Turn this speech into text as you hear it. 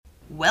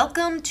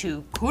Welcome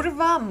to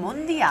Curva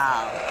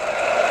Mundial.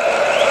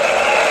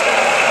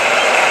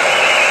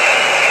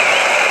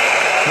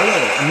 Hello,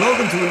 and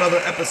welcome to another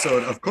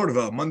episode of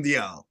Curva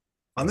Mundial.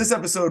 On this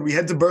episode, we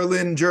head to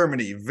Berlin,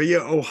 Germany, via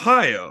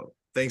Ohio,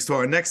 thanks to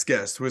our next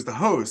guest, who is the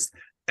host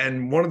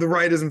and one of the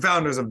writers and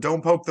founders of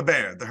Don't Poke the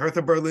Bear, the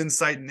Hertha Berlin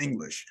site in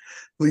English.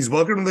 Please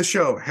welcome to the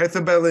show,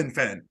 Hertha Berlin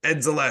fan, Ed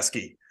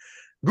Zelaski.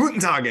 Guten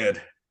Tag,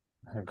 Ed.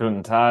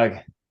 Guten Tag.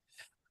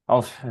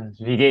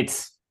 Wie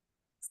geht's?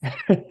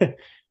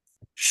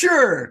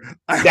 Sure.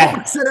 I hope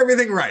I said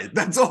everything right.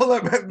 That's all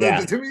that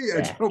meant to me.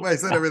 I hope I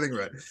said everything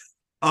right.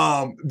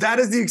 That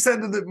is the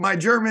extent of my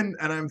German,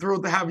 and I'm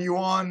thrilled to have you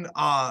on.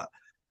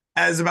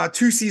 As about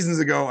 2 seasons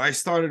ago, I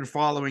started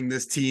following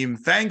this team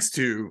thanks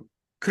to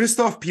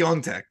Krzysztof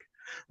Piątek,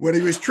 when he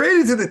was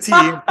traded to the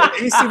team from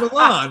AC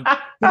Milan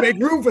to make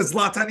room for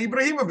Zlatan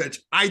Ibrahimovic.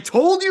 I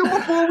told you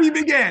before we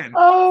began.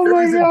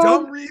 There is a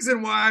dumb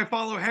reason why I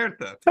follow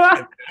Hertha,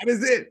 and that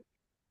is it.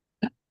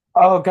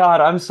 Oh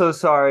God, I'm so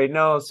sorry.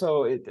 No,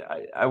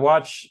 I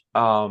watch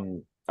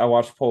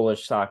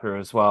Polish soccer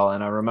as well,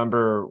 and I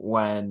remember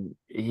when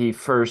he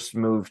first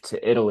moved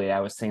to Italy, I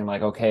was thinking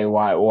like, okay,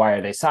 why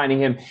are they signing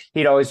him?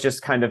 He'd always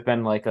just kind of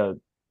been like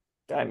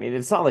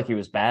it's not like he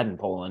was bad in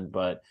Poland,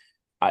 but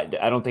I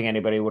don't think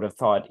anybody would have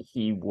thought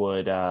he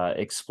would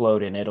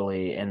explode in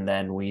Italy. And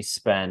then we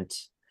spent,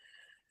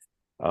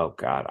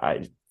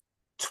 25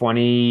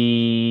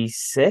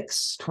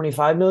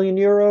 million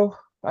euro,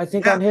 I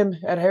think, on him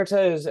at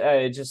Hertha. Is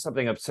just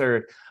something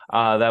absurd.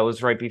 That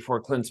was right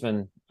before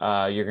Klinsmann,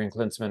 Jurgen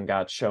Klinsmann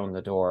got shown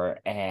the door,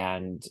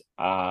 and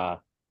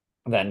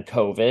then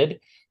COVID,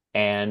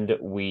 and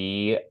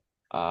we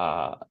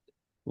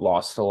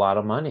lost a lot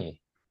of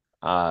money,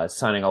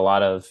 signing a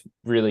lot of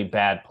really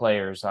bad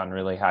players on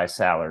really high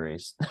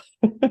salaries.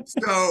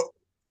 So,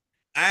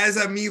 as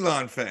a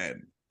Milan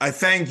fan, I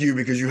thank you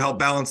because you helped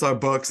balance our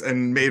books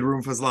and made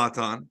room for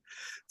Zlatan.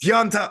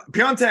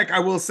 Piątek, I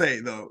will say,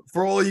 though,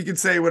 for all you can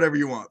say whatever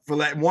you want, for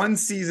that one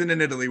season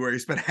in Italy where he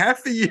spent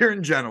half the year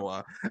in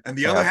Genoa and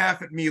the other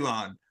half at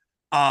Milan,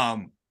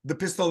 the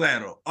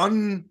Pistolero,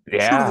 truly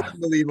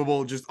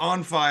unbelievable, just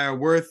on fire,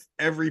 worth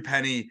every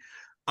penny,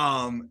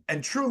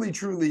 and truly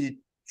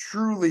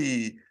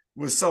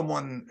was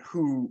someone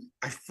who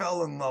I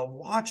fell in love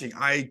watching.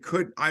 I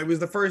was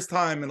the first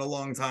time in a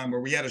long time where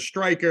we had a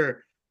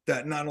striker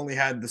that not only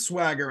had the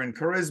swagger and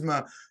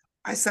charisma.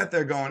 I sat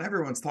there going,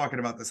 everyone's talking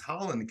about this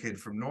Holland kid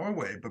from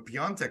Norway, but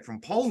Piątek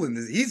from Poland,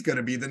 he's going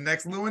to be the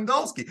next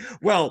Lewandowski.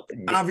 Well,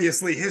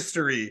 obviously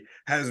history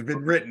has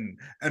been written,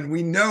 and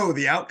we know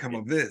the outcome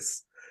of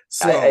this.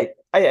 So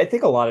I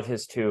think a lot of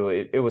his too,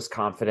 it was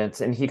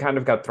confidence, and he kind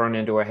of got thrown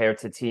into a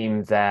Hertha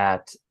team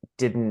that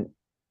didn't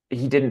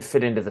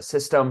fit into the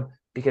system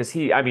because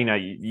he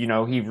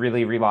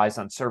really relies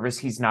on service.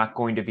 He's not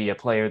going to be a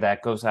player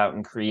that goes out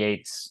and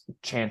creates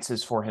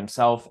chances for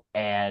himself,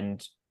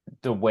 and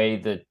the way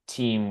the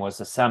team was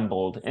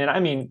assembled, and I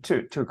mean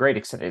to a great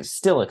extent it's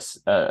still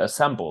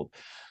assembled,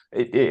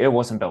 it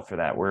wasn't built for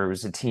that, where it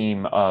was a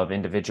team of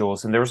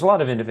individuals, and there was a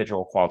lot of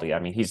individual quality. I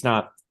mean, he's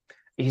not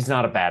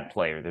a bad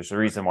player. There's a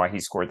reason why he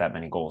scored that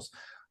many goals,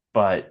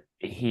 but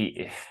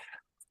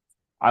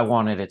I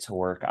wanted it to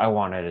work,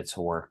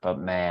 but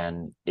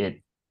man,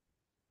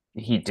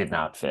 he did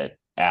not fit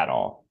at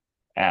all.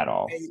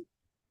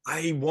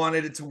 I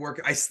wanted it to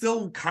work. I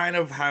still kind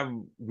of have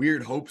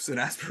weird hopes and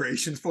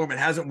aspirations for him. It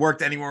hasn't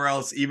worked anywhere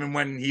else, even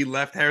when he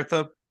left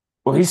Hertha.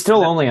 Well, he's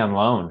still only on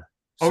loan.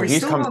 So he's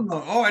still on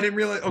loan. Oh, I didn't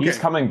realize. Okay. He's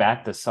coming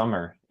back this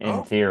summer,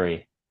 in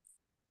theory.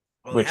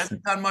 Well, he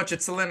hasn't done much at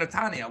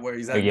Salernitana, where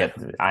he's at. Yeah,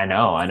 I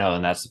know,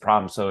 and that's the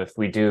problem. So if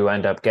we do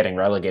end up getting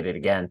relegated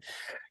again,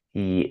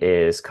 he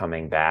is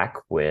coming back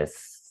with.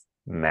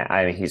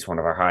 He's one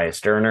of our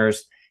highest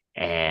earners,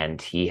 and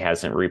he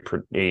hasn't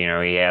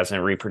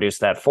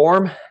reproduced that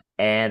form,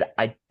 and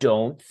I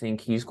don't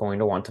think he's going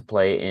to want to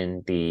play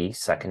in the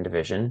second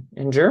division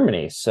in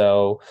Germany.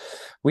 So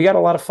we got a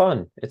lot of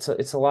fun. It's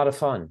a lot of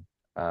fun.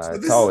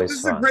 It's always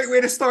this fun. Is a great way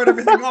to start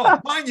everything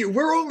off. Mind you,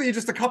 we're only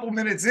just a couple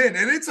minutes in,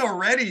 and it's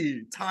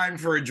already time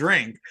for a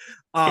drink.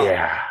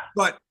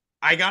 But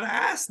I gotta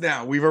ask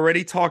now. We've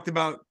already talked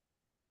about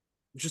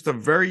just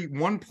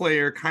one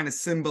player kind of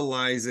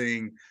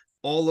symbolizing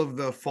all of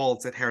the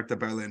faults at Hertha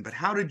Berlin, but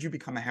how did you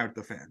become a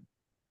Hertha fan?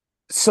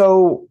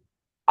 So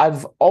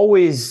I've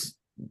always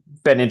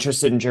been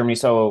interested in Germany.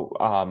 So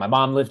my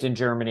mom lived in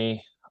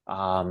Germany.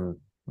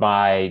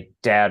 My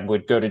dad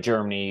would go to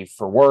Germany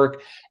for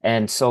work.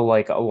 And so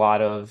like a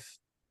lot of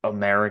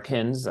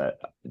Americans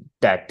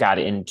that got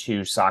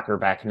into soccer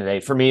back in the day,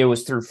 for me, it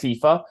was through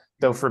FIFA.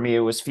 Though for me, it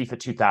was FIFA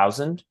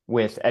 2000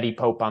 with Eddie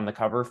Pope on the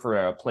cover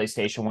for a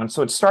PlayStation 1.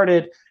 So it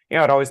started,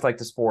 I'd always liked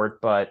the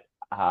sport, but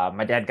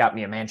my dad got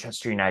me a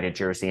Manchester United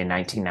jersey in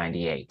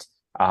 1998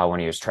 when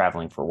he was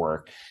traveling for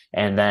work.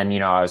 And then,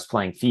 I was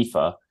playing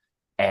FIFA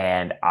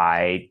and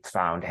I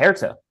found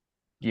Hertha,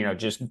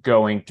 just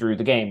going through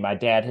the game. My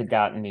dad had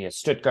gotten me a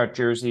Stuttgart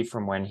jersey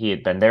from when he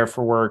had been there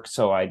for work.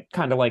 So I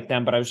kind of liked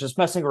them, but I was just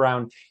messing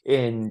around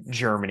in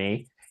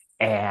Germany.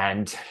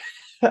 And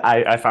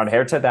I found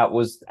Hertha. That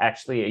was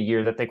actually a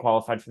year that they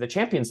qualified for the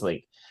Champions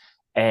League.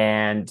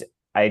 And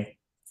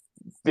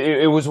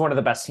it was one of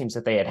the best teams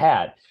that they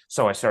had.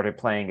 So I started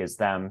playing as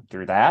them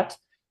through that.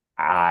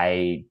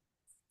 I,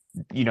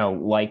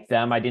 like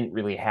them. I didn't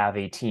really have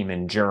a team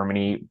in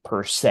Germany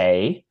per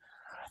se.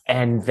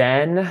 And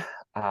then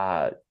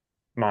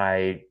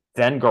my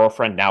then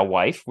girlfriend, now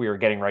wife, we were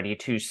getting ready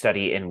to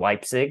study in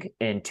Leipzig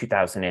in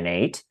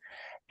 2008.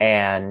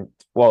 And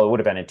well, it would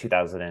have been in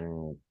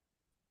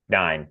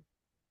 2009.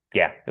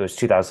 Yeah, it was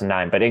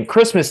 2009. But in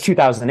Christmas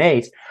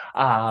 2008,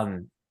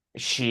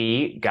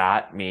 she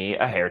got me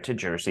a Hertha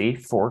jersey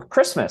for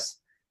Christmas.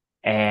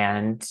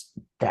 And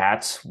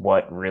that's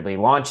what really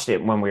launched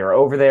it. When we were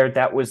over there,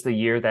 that was the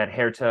year that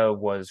Hertha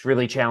was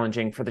really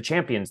challenging for the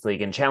Champions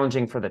League and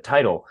challenging for the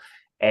title.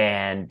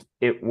 And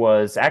it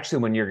was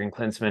actually when Jurgen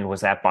Klinsmann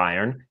was at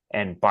Bayern,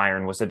 and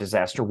Bayern was a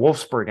disaster.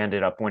 Wolfsburg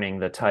ended up winning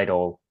the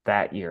title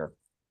that year.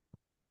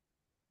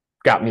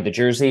 Got me the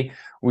jersey.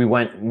 We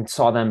went and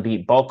saw them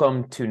beat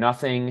Bochum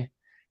 2-0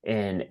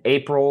 in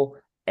April.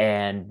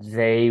 And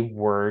they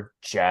were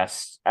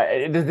just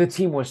the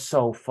team was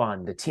so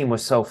fun. The team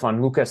was so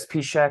fun. Lukas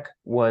Piszczek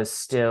was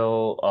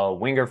still a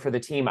winger for the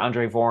team.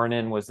 Andre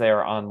Voronin was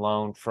there on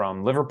loan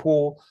from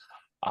Liverpool.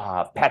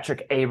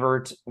 Patrick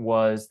Evert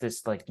was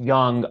this like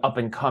young up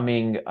and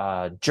coming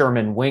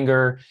German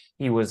winger.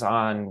 He was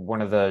on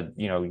one of the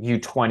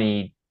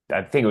U20,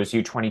 I think it was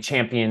U20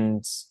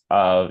 champions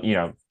of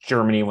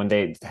Germany when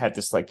they had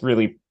this like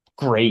really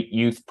great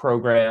youth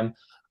program.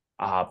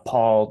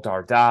 Paul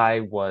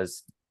Dardai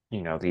was,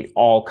 the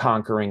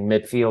all-conquering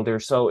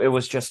midfielder. So it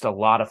was just a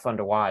lot of fun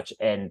to watch,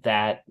 and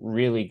that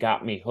really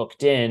got me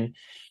hooked in.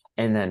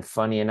 And then,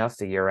 funny enough,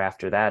 the year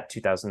after that,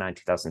 2009,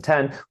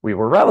 2010, we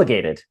were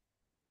relegated.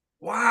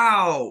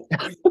 Wow.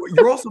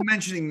 You're also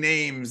mentioning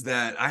names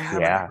that I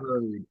haven't Yeah.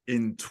 heard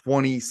in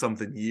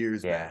 20-something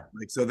years, Yeah. man.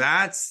 Like, so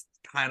that's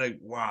kind of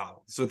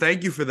wow. So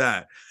thank you for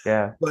that.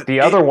 Yeah. But the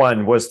other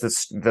one was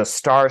the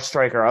star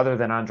striker other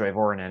than Andre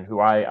Voronin, who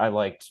I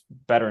liked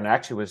better and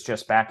actually was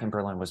just back in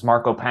Berlin, was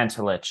Marko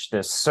Pantelic,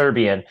 this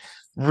Serbian.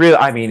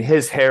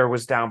 His hair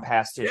was down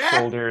past his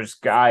shoulders.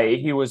 Guy,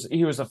 he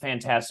was a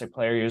fantastic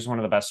player. He was one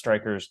of the best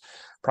strikers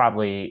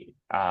probably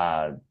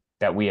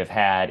that we have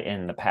had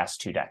in the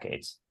past 2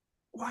 decades.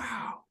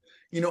 Wow.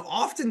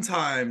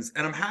 Oftentimes,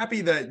 and I'm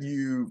happy that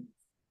you've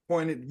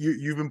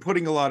been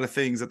putting a lot of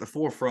things at the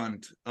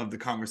forefront of the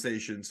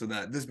conversation so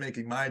that this is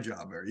making my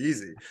job very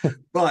easy.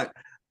 But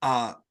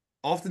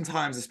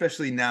oftentimes,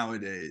 especially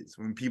nowadays,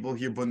 when people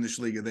hear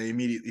Bundesliga, they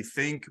immediately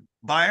think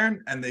Bayern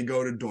and they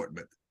go to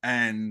Dortmund.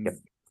 And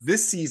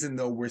this season,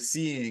 though, we're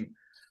seeing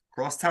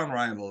crosstown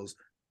rivals,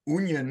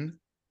 Union,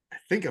 I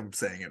think I'm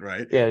saying it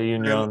right. Yeah,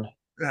 Union.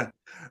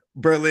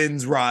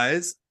 Berlin's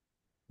rise.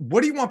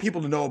 What do you want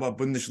people to know about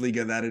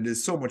Bundesliga, that it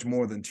is so much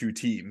more than 2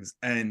 teams?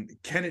 And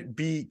can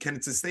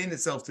it sustain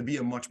itself to be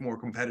a much more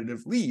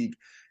competitive league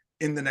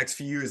in the next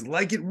few years,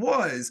 like it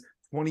was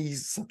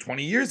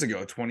 20 years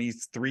ago,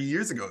 23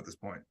 years ago at this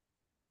point?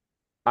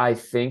 I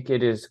think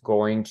it is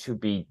going to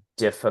be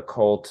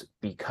difficult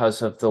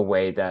because of the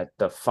way that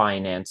the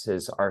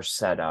finances are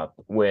set up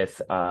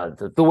with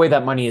the way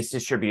that money is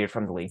distributed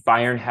from the league.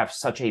 Bayern have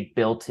such a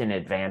built-in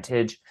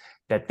advantage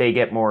that they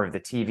get more of the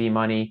TV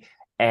money.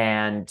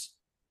 And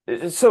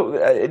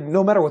so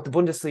no matter what, the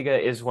Bundesliga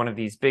is one of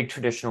these big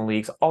traditional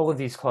leagues. All of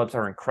these clubs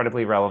are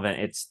incredibly relevant.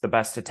 It's the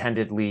best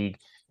attended league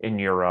in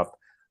Europe.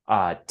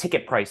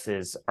 Ticket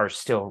prices are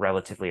still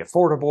relatively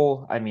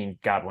affordable. I mean,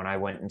 God, when I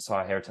went and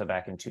saw Hertha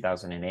back in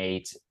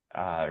 2008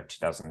 or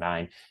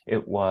 2009,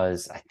 it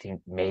was, I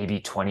think, maybe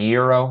 20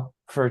 euro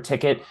for a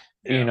ticket,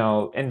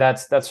 and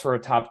that's for a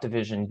top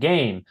division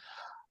game.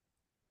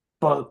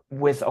 But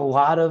with a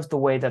lot of the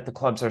way that the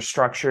clubs are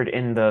structured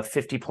in the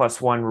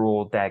 50+1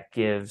 rule that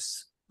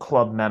gives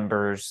club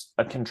members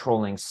a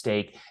controlling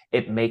stake,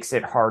 it makes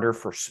it harder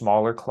for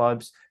smaller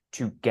clubs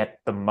to get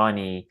the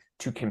money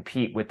to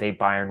compete with a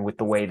Bayern with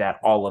the way that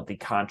all of the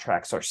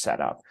contracts are set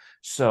up.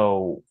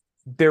 So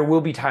there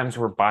will be times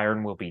where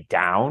Bayern will be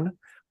down,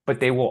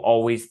 but they will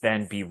always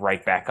then be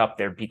right back up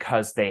there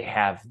because they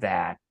have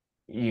that,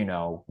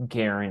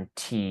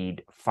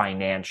 guaranteed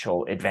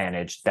financial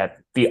advantage that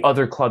the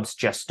other clubs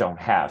just don't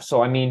have.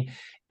 So,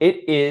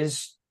 it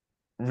is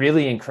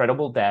really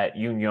incredible that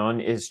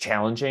Union is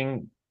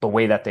challenging the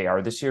way that they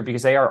are this year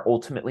because they are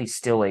ultimately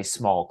still a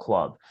small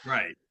club.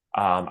 Right.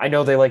 I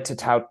know they like to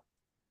tout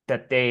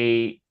that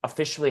they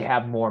officially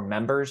have more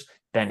members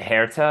than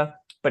Hertha,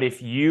 but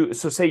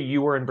say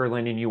you were in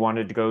Berlin and you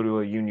wanted to go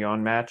to a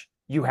Union match,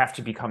 you have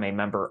to become a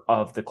member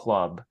of the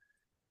club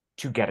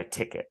to get a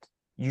ticket.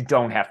 You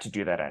don't have to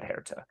do that at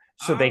Hertha.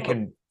 So they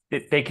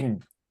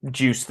can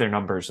juice their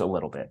numbers a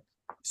little bit.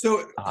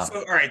 So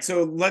all right,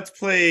 so let's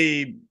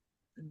play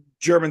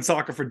German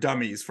soccer for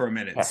dummies for a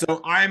minute. Yeah.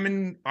 So I'm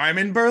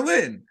in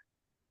Berlin.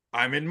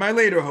 I'm in my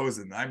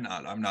lederhosen. I'm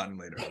not in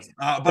lederhosen.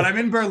 But I'm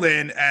in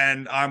Berlin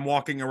and I'm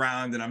walking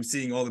around and I'm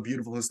seeing all the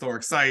beautiful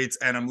historic sites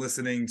and I'm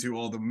listening to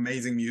all the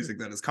amazing music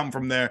that has come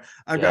from there.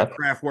 I've got Yep.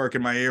 Kraftwerk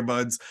in my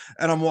earbuds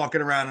and I'm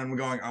walking around and I'm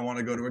going, I want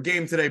to go to a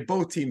game today.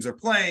 Both teams are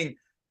playing.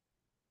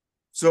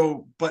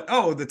 So, but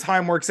the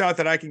time works out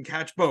that I can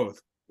catch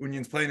both.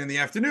 Union's playing in the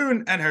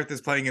afternoon and Hertha's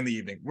playing in the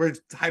evening. We're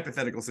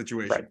hypothetical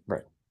situation.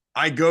 Right.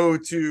 I go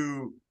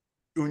to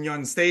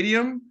Union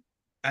Stadium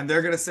and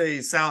they're going to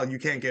say, Sal, you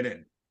can't get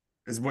in,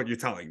 is what you're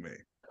telling me.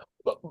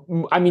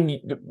 I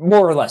mean,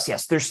 more or less,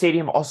 yes. Their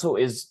stadium also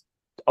is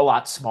a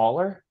lot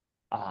smaller.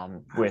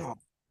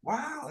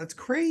 Wow, that's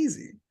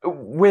crazy.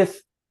 With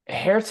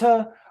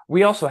Hertha,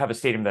 we also have a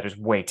stadium that is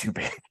way too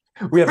big.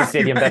 We have a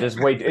stadium that is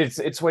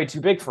it's way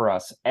too big for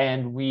us,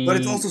 and but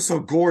it's also so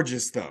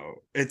gorgeous, though.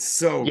 It's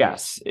so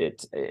yes,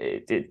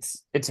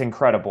 it's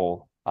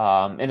incredible.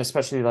 And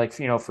especially like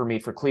for me,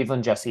 for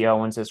Cleveland, Jesse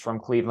Owens is from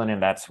Cleveland,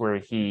 and that's where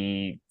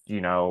he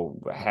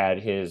had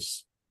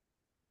his.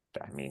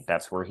 I mean,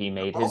 that's where he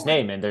made his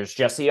name. And there's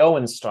Jesse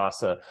Owens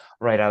Strasse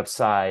right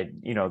outside,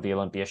 the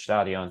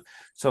Olympiastadion.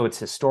 So it's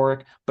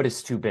historic, but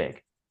it's too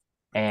big.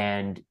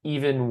 And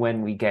even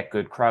when we get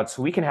good crowds,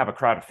 so we can have a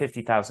crowd of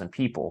 50,000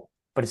 people,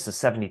 but it's a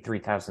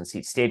 73,000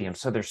 seat stadium.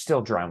 So they're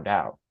still drowned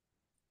out.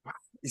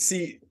 You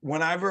see,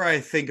 whenever I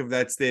think of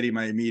that stadium,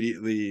 I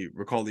immediately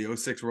recall the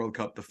 06 World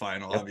Cup, the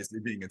final. Yep. Obviously,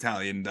 being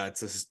Italian,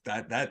 that's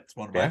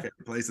one of my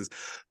favorite places.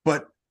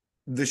 But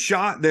the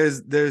shot,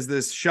 there's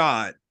this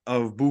shot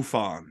of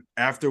Buffon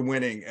after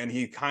winning, and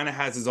he kind of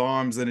has his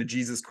arms in a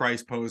Jesus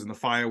Christ pose, and the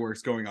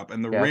fireworks going up,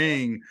 and the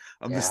ring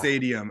of the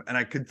stadium. And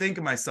I could think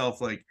of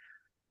myself like,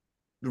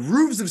 the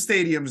roofs of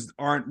stadiums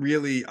aren't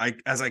really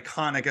as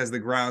iconic as the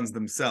grounds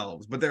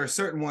themselves, but there are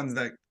certain ones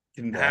that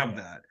can have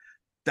that.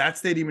 That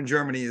stadium in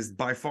Germany is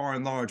by far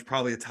and large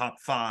probably a top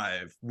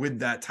 5 with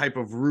that type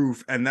of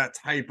roof and that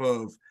type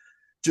of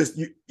just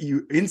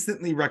you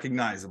instantly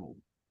recognizable.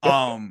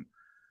 Yep.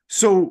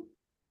 So,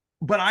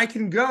 but I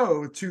can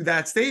go to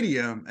that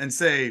stadium and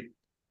say,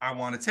 I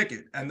want a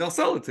ticket, and they'll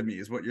sell it to me,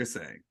 is what you're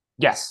saying.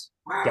 Yes.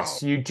 Wow.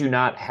 Yes, you do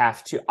not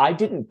have to. I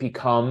didn't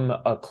become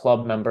a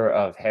club member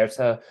of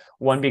Hertha,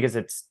 one, because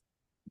it's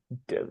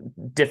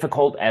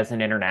difficult as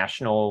an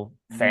international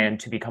fan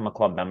to become a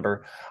club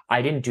member.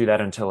 I didn't do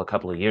that until a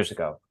couple of years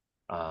ago.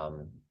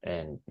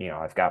 And,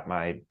 I've got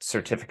my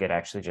certificate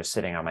actually just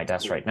sitting on my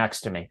desk right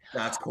next to me.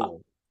 That's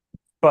cool.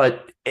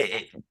 But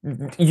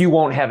you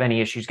won't have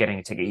any issues getting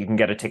a ticket. You can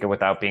get a ticket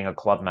without being a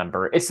club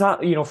member. It's not,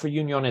 for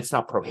Union, it's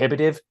not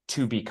prohibitive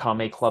to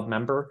become a club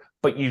member,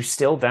 but you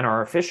still then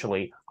are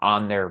officially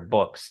on their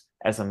books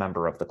as a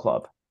member of the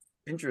club.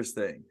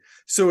 Interesting.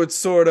 So it's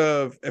sort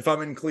of, if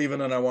I'm in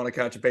Cleveland and I want to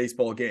catch a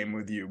baseball game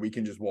with you, we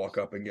can just walk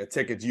up and get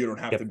tickets. You don't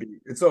have to be.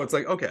 And so it's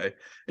like, okay,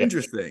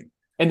 interesting.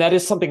 And that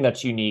is something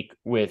that's unique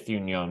with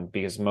Union,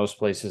 because most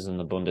places in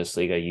the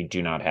Bundesliga, you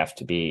do not have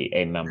to be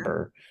a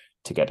member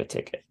to get a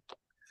ticket.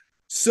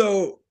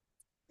 So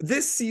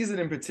this season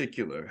in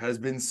particular has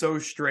been so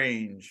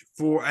strange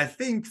I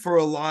think for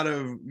a lot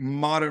of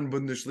modern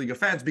Bundesliga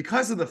fans,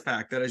 because of the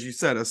fact that, as you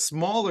said, a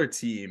smaller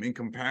team in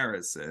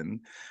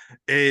comparison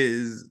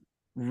is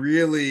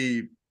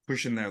really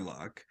pushing their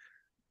luck,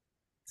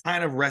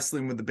 kind of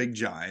wrestling with the big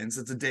giants.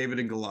 It's a David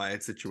and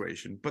Goliath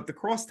situation, but the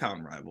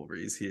crosstown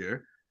rivalries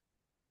here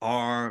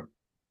are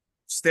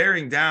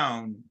staring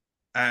down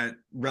at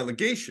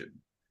relegation.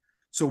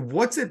 So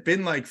what's it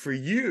been like for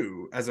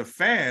you as a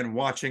fan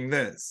watching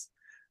this?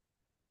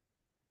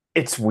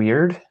 It's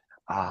weird.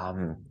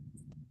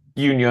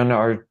 Union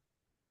are,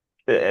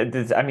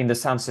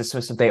 this sounds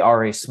dismissive. They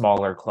are a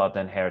smaller club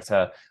than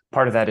Hertha.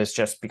 Part of that is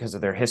just because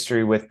of their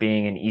history with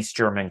being an East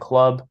German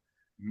club.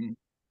 Mm-hmm.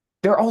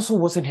 There also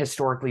wasn't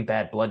historically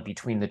bad blood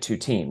between the two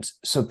teams.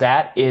 So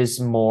that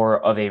is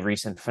more of a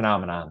recent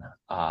phenomenon.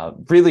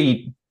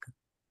 Really,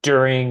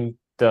 during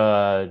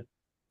the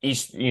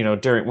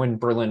during when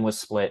Berlin was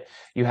split,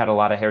 you had a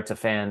lot of Hertha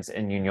fans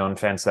and Union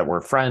fans that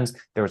were friends.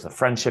 There was a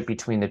friendship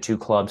between the two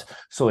clubs.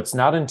 So it's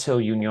not until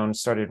Union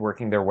started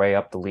working their way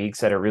up the leagues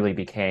that it really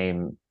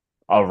became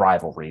a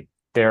rivalry.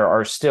 There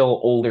are still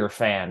older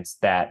fans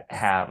that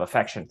have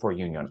affection for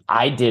Union.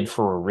 I did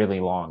for a really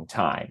long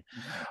time.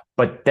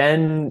 But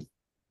then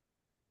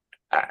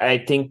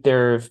I think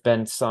there have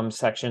been some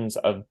sections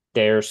of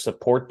their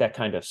support that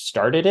kind of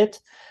started it.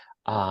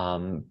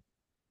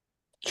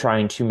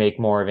 Trying to make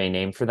more of a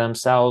name for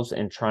themselves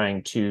and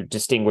trying to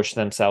distinguish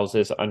themselves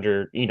as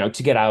under,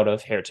 to get out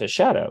of Hertha's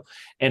shadow.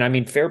 And I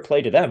mean, fair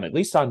play to them, at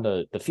least on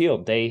the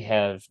field, they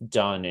have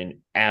done an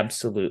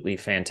absolutely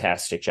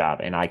fantastic job.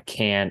 And I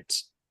can't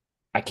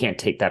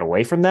take that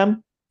away from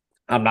them.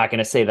 I'm not going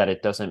to say that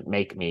it doesn't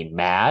make me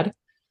mad,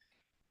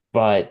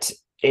 but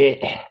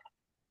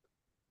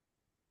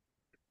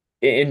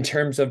in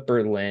terms of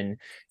Berlin,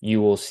 you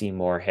will see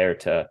more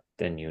Hertha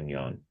than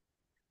Union,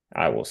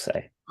 I will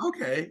say.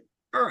 Okay.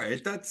 All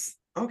right, that's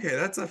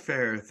a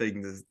fair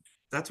thing.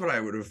 That's what I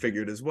would have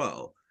figured as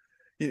well.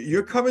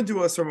 You're coming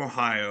to us from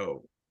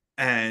Ohio,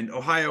 and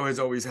Ohio has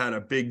always had a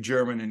big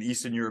German and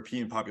Eastern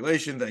European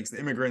population, thanks to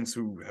immigrants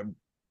who have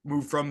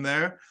moved from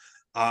there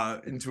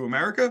into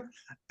America.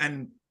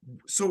 And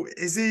so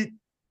is it,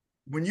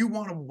 when you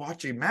want to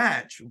watch a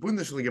match,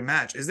 Bundesliga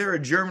match, is there a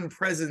German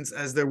presence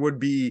as there would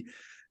be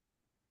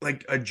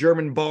like a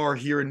German bar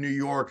here in New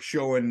York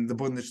showing the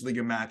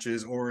Bundesliga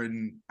matches, or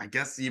in, I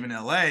guess, even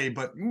LA,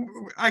 but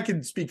I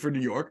can speak for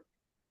New York.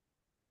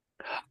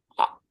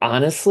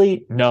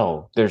 Honestly,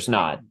 no, there's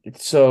not.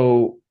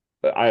 So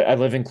I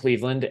live in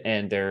Cleveland,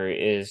 and there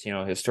is,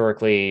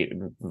 historically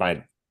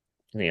my,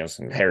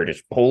 some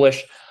heritage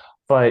Polish,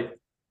 but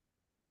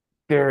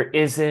there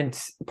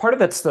isn't, part of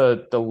that's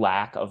the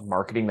lack of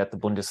marketing that the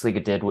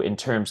Bundesliga did in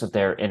terms of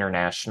their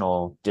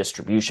international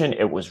distribution.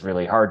 It was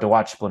really hard to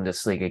watch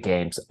Bundesliga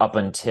games up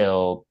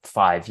until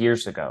 5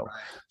 years ago. Right.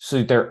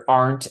 So there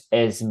aren't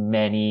as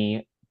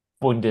many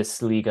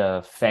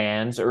Bundesliga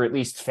fans, or at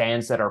least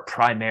fans that are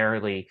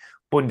primarily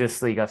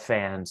Bundesliga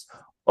fans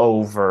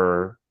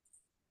over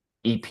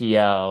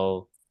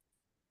EPL,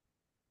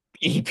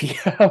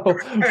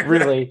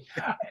 really,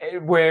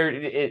 where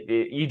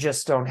you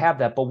just don't have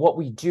that. But what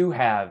we do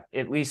have,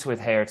 at least with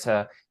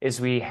Hertha,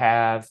 is we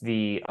have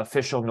the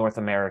official North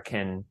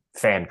American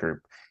fan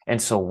group.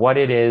 And so what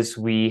it is,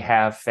 we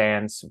have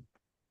fans,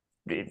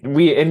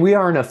 we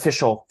are an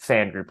official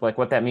fan group. Like,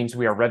 what that means,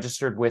 we are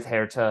registered with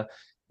Hertha.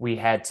 We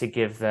had to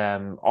give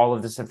them all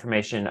of this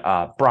information.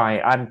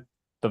 Brian, I'm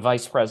the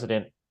vice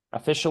president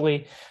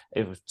officially.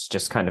 It was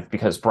just kind of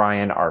because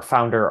Brian, our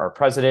founder, our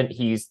president,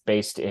 he's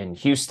based in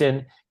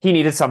Houston. He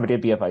needed somebody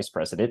to be a vice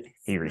president.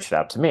 He reached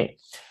out to me.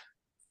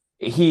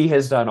 He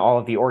has done all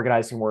of the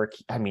organizing work.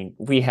 I mean,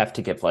 we have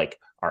to give like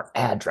our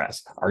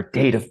address, our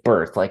date of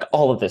birth, like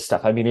all of this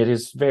stuff. I mean, it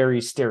is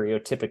very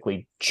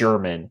stereotypically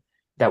German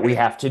that we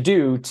have to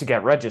do to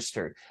get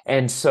registered.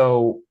 And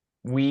so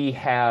we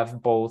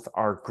have both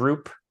our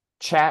group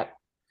chat,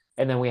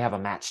 and then we have a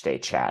match day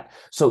chat.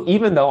 So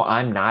even though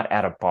I'm not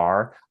at a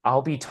bar,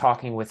 I'll be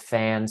talking with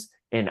fans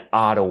in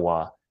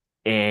Ottawa,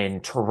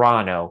 in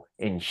Toronto,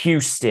 in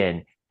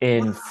Houston,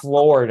 in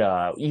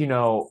Florida,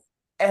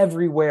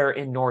 everywhere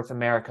in North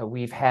America.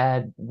 We've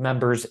had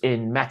members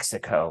in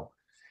Mexico,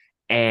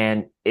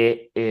 and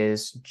it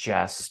is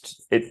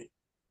just,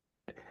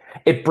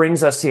 it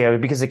brings us together,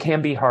 because it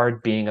can be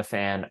hard being a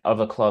fan of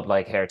a club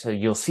like Hertha.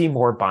 You'll see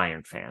more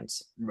Bayern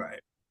fans.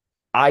 Right.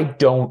 I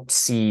don't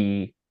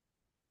see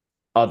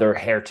other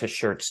Hertha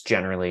shirts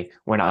generally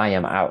when I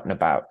am out and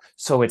about.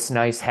 So it's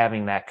nice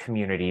having that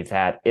community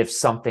that if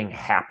something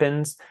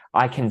happens,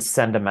 I can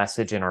send a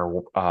message in our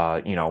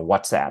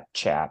WhatsApp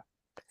chat,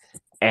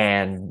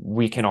 and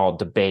we can all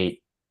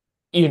debate,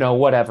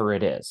 whatever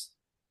it is.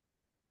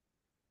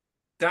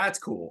 That's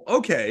cool.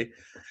 Okay.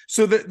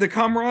 So the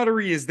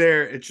camaraderie is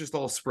there, it's just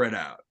all spread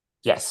out.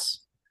 Yes.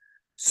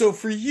 So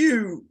for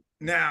you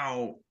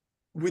now,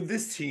 with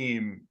this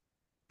team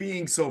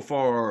being so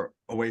far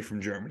away from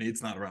Germany,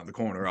 it's not around the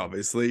corner,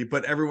 obviously,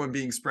 but everyone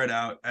being spread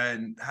out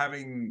and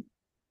having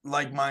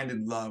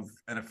like-minded love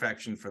and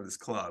affection for this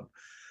club,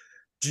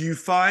 do you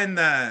find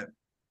that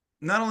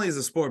not only has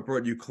the sport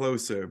brought you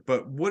closer,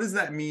 but what does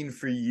that mean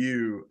for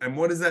you, and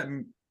what does that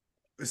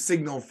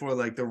signal for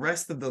like the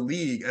rest of the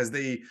league as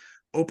they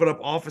open up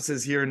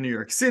offices here in New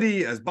York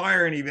City, as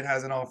Bayern even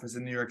has an office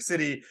in New York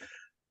City?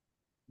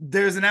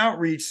 There's an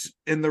outreach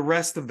in the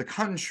rest of the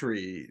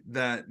country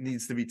that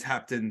needs to be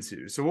tapped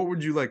into. So what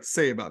would you like to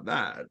say about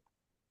that?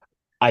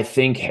 I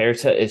think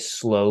Hertha is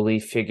slowly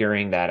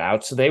figuring that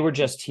out. So they were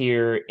just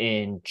here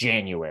in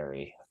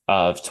January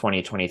of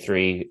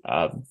 2023,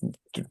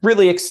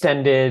 really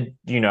extended,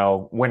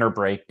 winter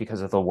break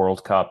because of the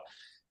World Cup.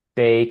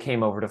 They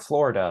came over to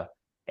Florida,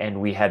 and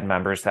we had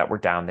members that were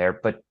down there.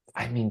 But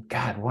I mean,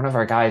 God, one of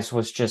our guys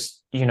was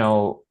just,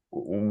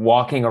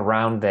 walking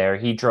around there.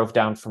 He drove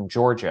down from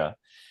Georgia,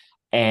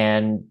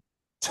 and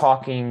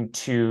talking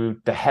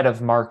to the head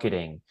of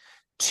marketing,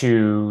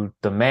 to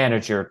the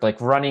manager,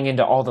 like running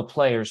into all the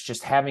players,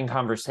 just having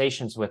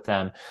conversations with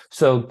them.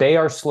 So they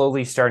are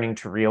slowly starting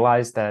to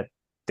realize that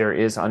there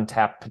is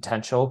untapped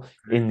potential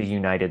in the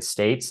United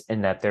States,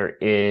 and that there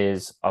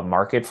is a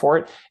market for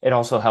it. It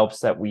also helps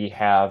that we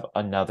have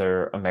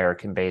another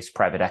American-based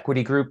private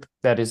equity group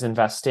that is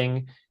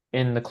investing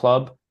in the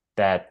club,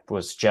 that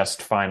was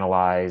just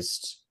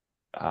finalized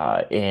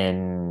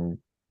in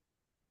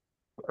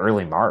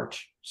early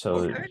March. So,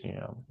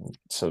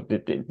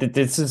 Okay.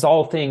 This is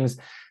all things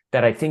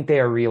that I think they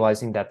are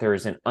realizing that there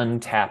is an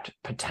untapped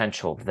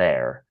potential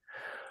there.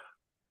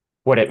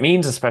 What it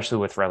means, especially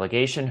with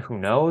relegation, who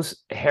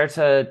knows?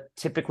 Hertha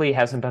typically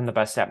hasn't been the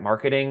best at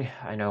marketing.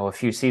 I know a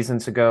few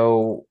seasons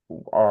ago,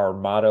 our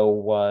motto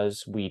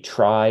was, we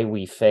try,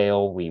 we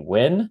fail, we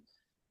win.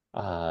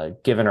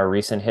 Given our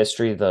recent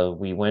history, the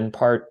we win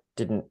part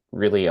didn't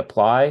really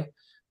apply.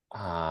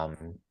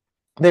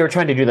 They were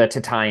trying to do that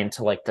to tie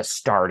into like the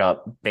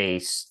startup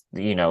base,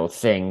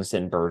 things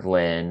in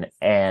Berlin.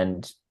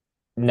 And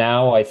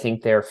now I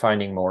think they're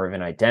finding more of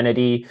an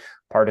identity.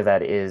 Part of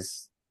that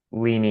is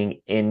leaning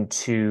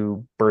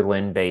into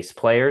Berlin-based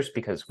players,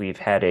 because we've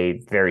had a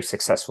very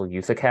successful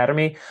youth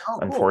academy. Oh,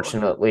 cool.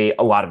 Unfortunately,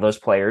 a lot of those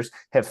players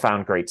have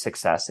found great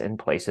success in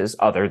places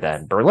other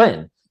than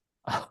Berlin.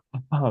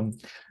 Um,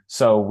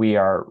 so we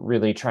are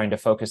really trying to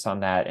focus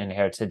on that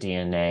inherited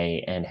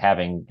DNA and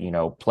having,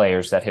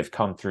 players that have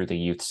come through the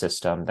youth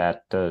system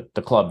that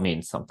the club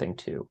means something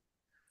to.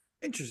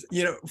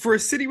 Interesting. For a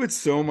city with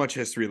so much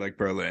history like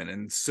Berlin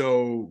and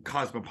so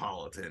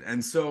cosmopolitan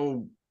and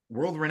so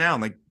world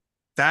renowned, like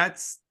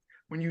that's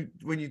when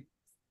you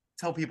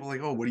tell people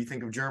like, oh, what do you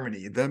think of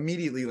Germany?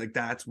 Immediately like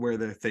that's where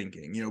they're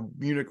thinking.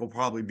 Munich will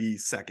probably be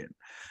second.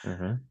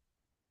 Mm-hmm.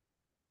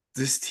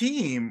 This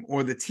team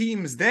or the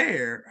teams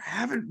there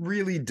haven't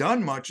really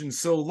done much in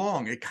so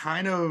long. It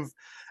kind of,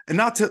 and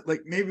not to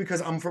like, maybe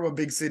because I'm from a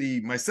big city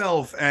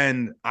myself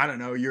and I don't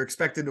know, you're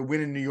expected to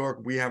win in New York.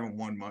 We haven't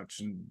won much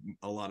in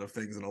a lot of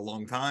things in a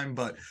long time,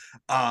 but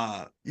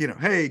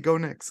hey, go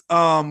Knicks.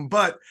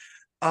 But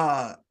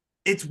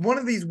it's one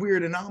of these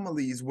weird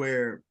anomalies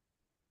where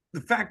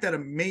the fact that a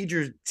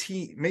major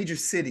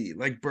city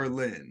like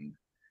Berlin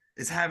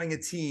is having a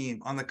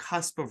team on the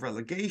cusp of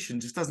relegation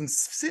just doesn't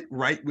sit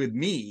right with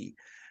me.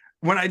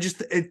 When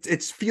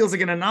it feels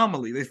like an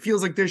anomaly. It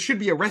feels like there should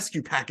be a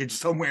rescue package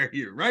somewhere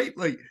here, right?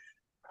 Like,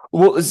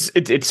 well,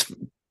 it's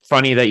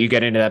funny that you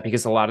get into that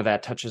because a lot of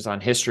that touches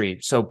on history.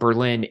 So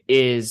Berlin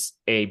is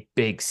a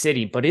big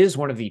city, but is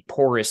one of the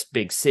poorest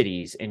big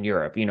cities in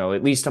Europe.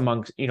 At least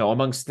amongst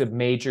the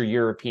major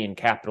European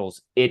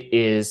capitals, it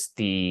is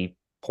the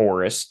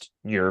poorest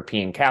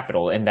European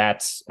capital. And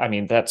that's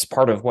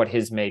part of what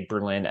has made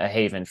Berlin a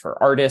haven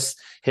for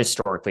artists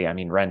historically.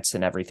 Rents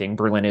and everything.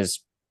 Berlin is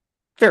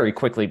very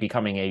quickly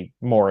becoming a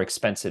more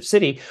expensive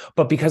city,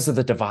 but because of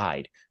the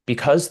divide,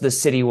 because the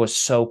city was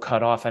so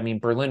cut off.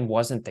 Berlin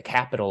wasn't the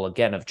capital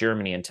again of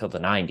Germany until the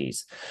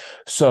 90s.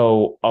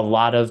 So a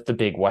lot of the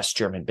big West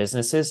German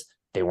businesses,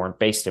 they weren't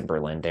based in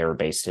Berlin, they were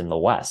based in the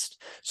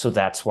West. So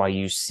that's why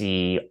you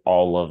see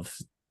all of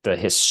the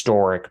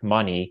historic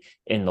money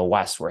in the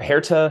West, where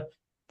Hertha,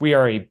 we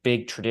are a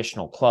big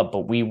traditional club,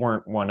 but we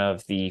weren't one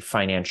of the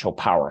financial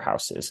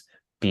powerhouses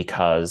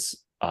because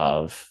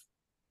of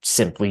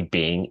simply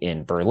being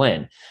in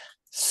Berlin.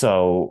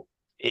 So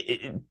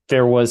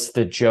there was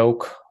the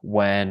joke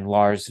when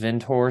Lars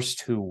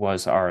Windhorst, who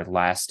was our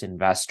last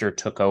investor,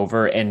 took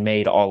over and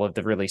made all of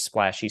the really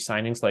splashy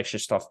signings like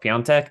Krzysztof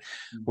Piątek,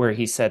 where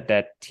he said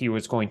that he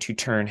was going to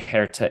turn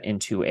Hertha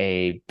into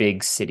a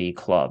big city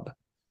club.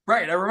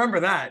 Right, I remember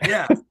that.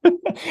 Yeah.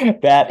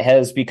 That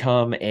has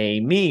become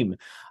a meme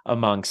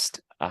amongst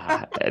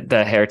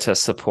the Hertha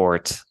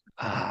support.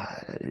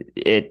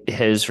 It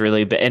has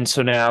really been, and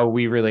so now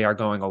we really are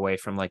going away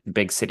from like the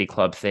big city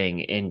club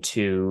thing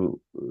into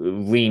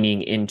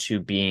leaning into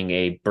being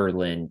a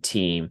Berlin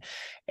team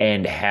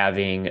and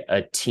having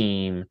a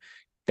team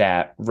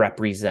that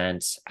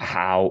represents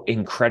how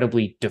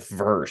incredibly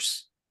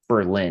diverse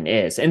Berlin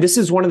is. And this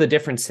is one of the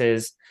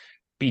differences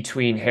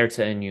between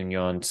Hertha and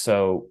Union.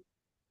 So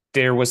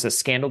there was a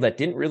scandal that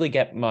didn't really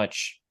get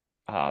much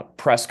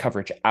press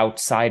coverage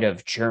outside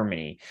of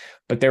Germany,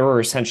 but there were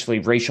essentially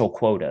racial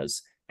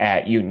quotas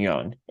at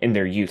Union in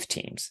their youth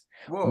teams.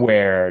 Whoa.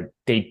 Where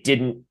they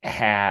didn't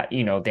have,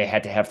 they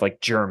had to have like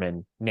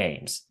German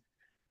names.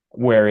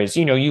 Whereas,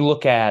 you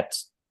look at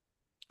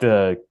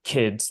the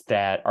kids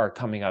that are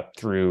coming up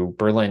through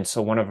Berlin.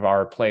 So one of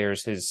our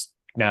players is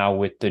now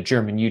with the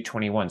German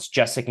U21s,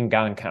 Jessica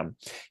Gankam.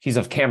 He's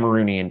of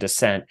Cameroonian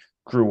descent,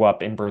 grew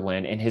up in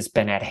Berlin, and has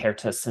been at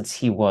Hertha since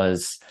he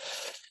was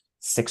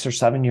 6 or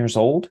 7 years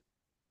old.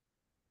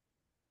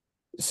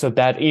 So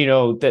that,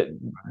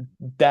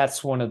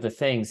 that's one of the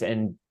things.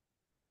 And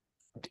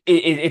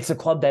it's a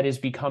club that is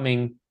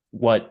becoming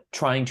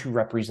trying to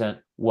represent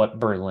what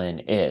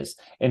Berlin is.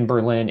 And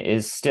Berlin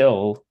is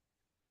still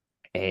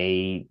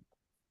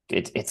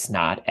it's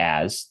not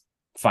as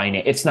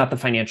it's not the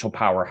financial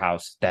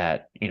powerhouse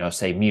that,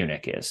 say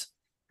Munich is.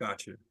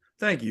 Gotcha.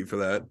 Thank you for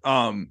that.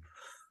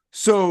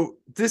 So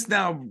this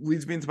now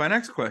leads me into my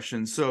next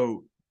question.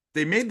 So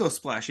they made those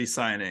splashy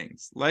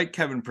signings like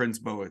Kevin Prince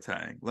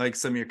Boateng, like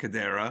Samir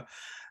Khedira,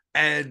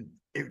 and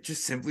it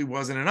just simply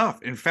wasn't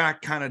enough. In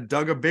fact, kind of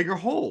dug a bigger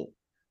hole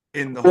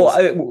in the whole.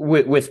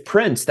 With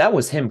Prince, that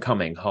was him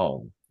coming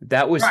home.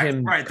 That was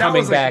him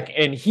coming back,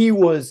 and he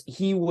was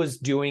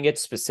doing it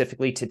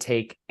specifically to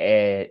take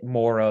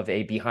more of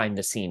a behind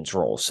the scenes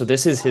role. So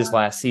this is his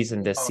last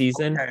season this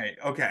season.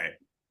 Okay.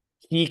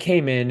 He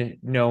came in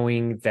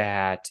knowing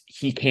that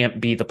he can't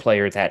be the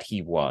player that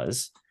he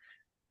was,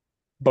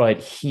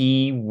 but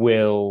he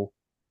will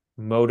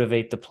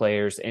motivate the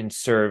players and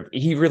serve.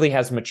 He really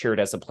has matured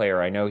as a player.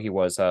 I know he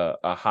was a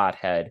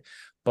hothead,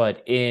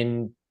 but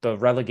in the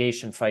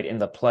relegation fight in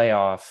the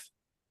playoff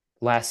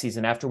last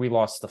season, after we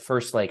lost the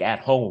first leg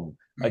at home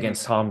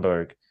against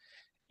Hamburg,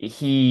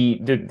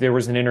 there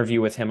was an interview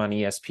with him on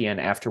ESPN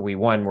after we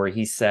won where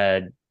he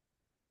said,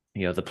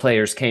 the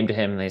players came to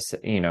him and they said,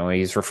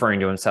 he's referring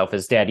to himself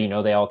as daddy,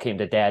 they all came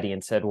to daddy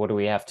and said, what do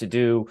we have to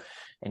do?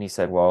 And he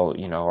said, well,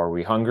 are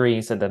we hungry?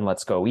 He said, then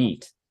let's go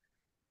eat.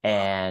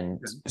 And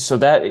so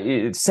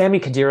that Sami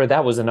Khedira,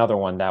 that was another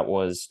one that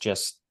was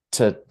just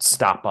to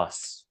stop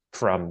us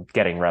from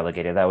getting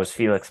relegated. That was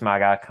Felix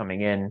Magath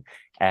coming in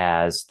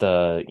as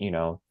the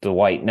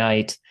White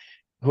Knight.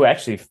 who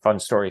actually, fun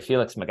story,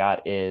 Felix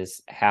Magath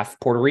is half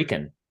Puerto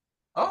Rican.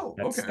 Oh,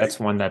 okay. That's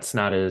one that's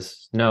not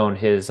as known.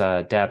 His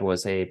dad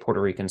was a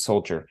Puerto Rican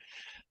soldier,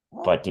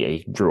 but yeah,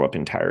 he grew up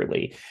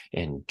entirely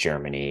in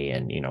Germany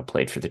and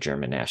played for the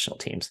German national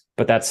teams.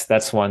 But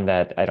that's one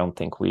that I don't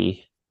think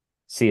we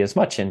see as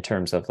much in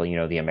terms of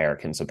the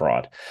Americans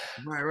abroad.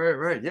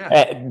 Right.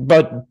 Yeah.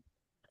 But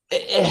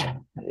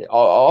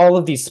all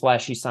of these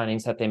splashy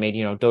signings that they made,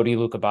 Dodi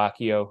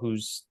Lukebakio,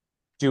 who's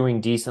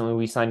doing decently.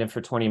 We signed him for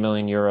 20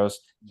 million euros.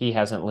 He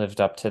hasn't lived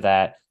up to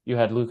that. You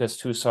had Lucas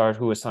Toussaint,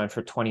 who was signed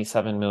for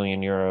 27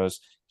 million euros.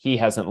 He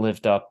hasn't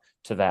lived up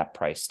to that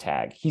price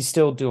tag. He's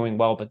still doing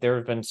well, but there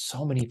have been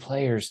so many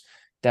players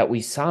that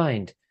we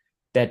signed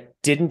that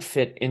didn't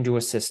fit into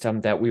a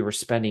system that we were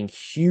spending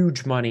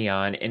huge money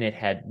on, and it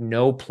had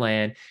no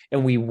plan,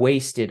 and we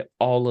wasted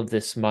all of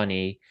this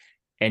money.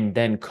 And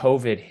then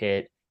COVID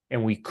hit,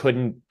 and we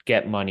couldn't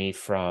get money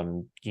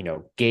from,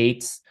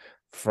 Gates,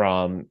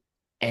 from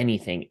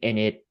anything. And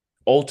it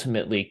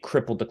ultimately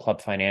crippled the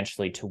club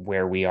financially to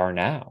where we are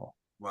now.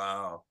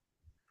 Wow.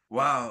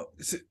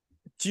 So,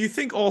 do you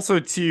think also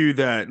too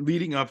that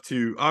leading up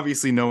to,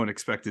 obviously no one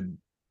expected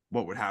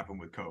what would happen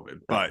with COVID,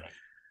 but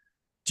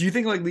do you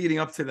think like leading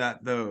up to that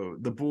though,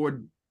 the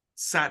board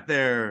sat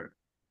there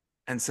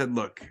and said,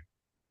 look,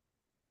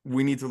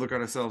 we need to look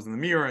at ourselves in the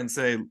mirror and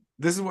say,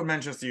 this is what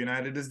Manchester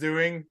United is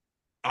doing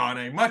on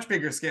a much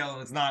bigger scale,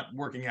 and it's not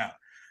working out.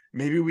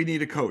 Maybe we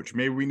need a coach.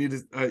 Maybe we need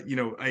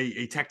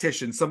a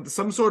tactician,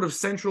 some sort of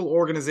central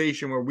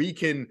organization where we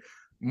can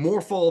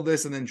morph all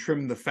this and then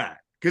trim the fat.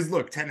 Because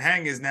look, Ten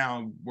Hag is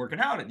now working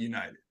out at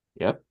United.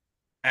 Yep.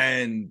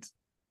 And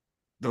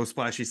those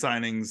splashy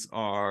signings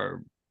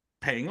are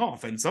paying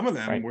off. And some of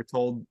them were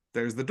told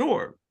there's the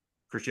door,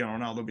 Cristiano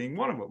Ronaldo being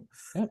one of them.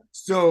 Yep.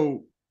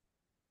 So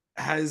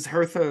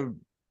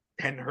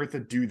can Hertha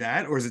do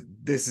that? Or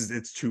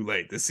it's too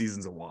late? This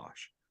season's a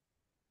wash.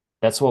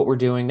 That's what we're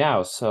doing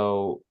now.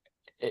 So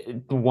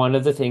one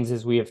of the things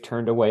is we have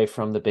turned away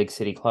from the big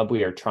city club.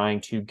 We are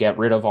trying to get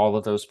rid of all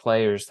of those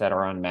players that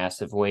are on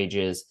massive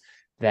wages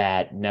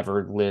that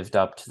never lived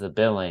up to the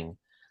billing.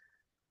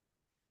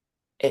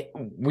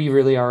 We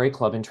really are a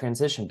club in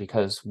transition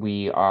because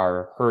we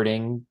are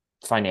hurting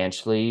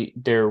financially.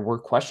 There were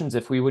questions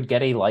if we would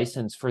get a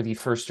license for the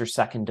first or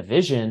second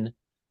division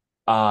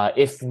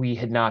if we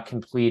had not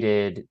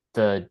completed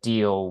the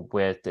deal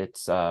with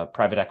its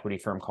private equity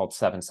firm called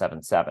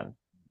 777.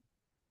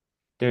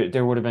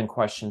 There would have been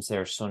questions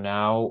there. So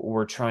now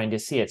we're trying to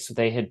see it. So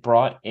they had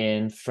brought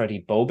in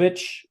Freddie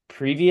Bobic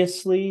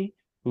previously,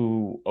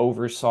 who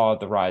oversaw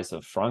the rise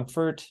of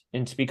Frankfurt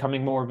into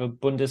becoming more of a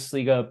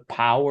Bundesliga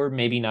power,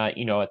 maybe not,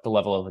 at the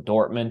level of a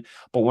Dortmund,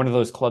 but one of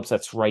those clubs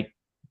that's right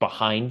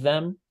behind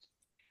them.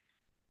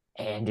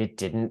 And it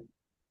didn't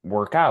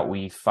work out.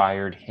 We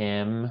fired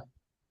him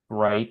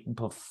right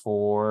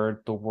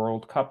before the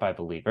World Cup, I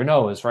believe. Or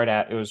no, it was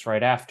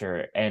right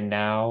after. And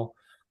now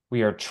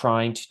we are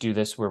trying to do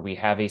this where we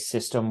have a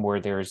system where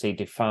there is a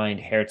defined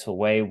Hertha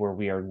way where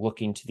we are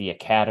looking to the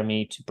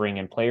academy to bring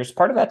in players.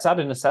 Part of that's out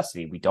of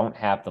necessity. We don't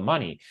have the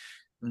money.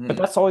 Mm-hmm. But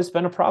that's always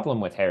been a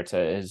problem with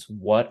Hertha is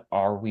what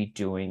are we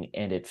doing?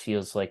 And it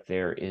feels like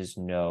there is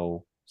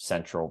no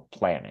central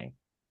planning.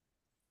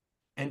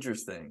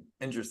 Interesting.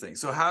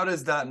 So how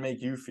does that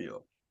make you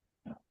feel?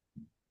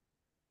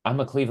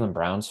 I'm a Cleveland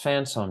Browns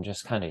fan, so I'm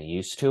just kind of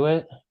used to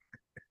it.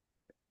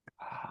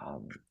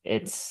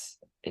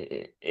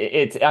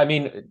 I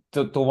mean,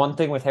 the one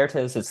thing with Hertha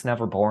is it's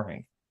never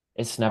boring.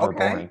 It's never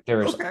boring.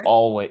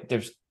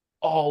 There's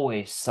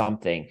always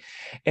something.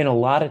 And a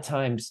lot of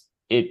times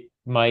it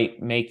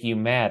might make you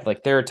mad.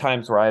 Like there are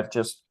times where I've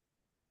just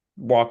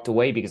walked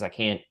away because I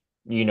can't,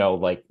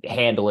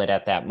 handle it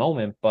at that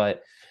moment,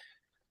 but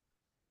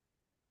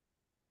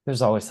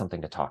there's always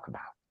something to talk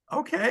about.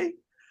 Okay.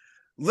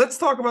 Let's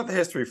talk about the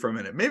history for a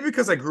minute. Maybe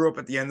because I grew up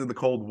at the end of the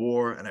Cold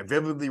War and I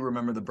vividly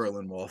remember the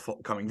Berlin Wall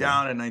coming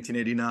down in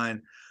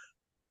 1989.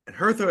 And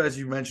Hertha, as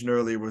you mentioned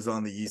earlier, was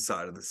on the east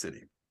side of the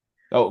city.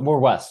 Oh, we're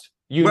west.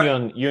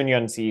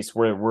 Union's east.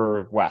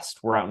 We're west.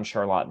 We're out in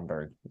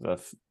Charlottenburg, the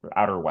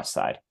outer west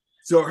side.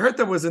 So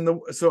Hertha was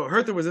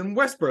in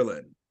West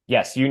Berlin.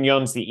 Yes,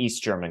 Union's the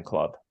East German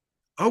club.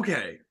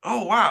 Okay.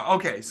 Oh wow.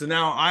 Okay. So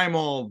now I'm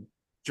all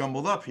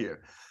jumbled up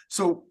here.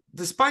 So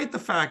despite the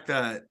fact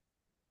that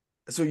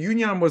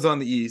Union was on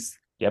the east.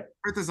 Yep.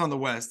 Hertha's on the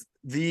west.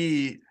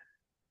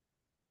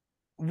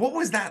 What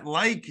was that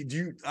like?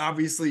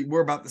 Obviously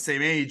we're about the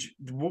same age.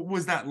 What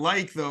was that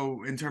like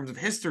though, in terms of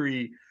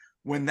history,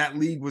 when that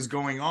league was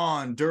going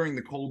on during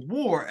the Cold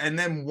War? And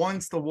then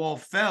once the wall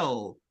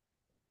fell,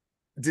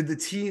 did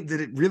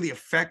it really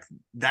affect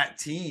that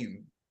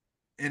team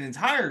in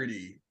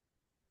entirety?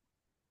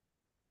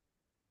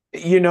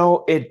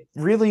 It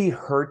really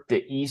hurt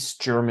the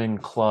East German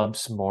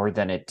clubs more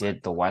than it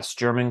did the West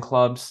German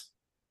clubs.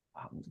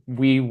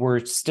 We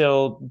were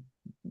still,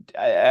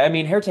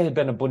 Hertha had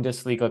been a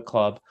Bundesliga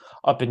club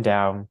up and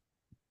down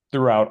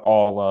throughout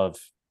all of,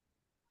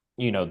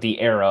 the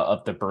era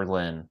of the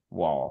Berlin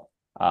Wall.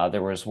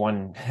 There was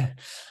one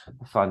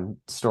fun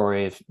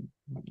story of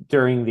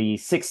during the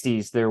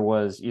 60s, there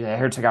was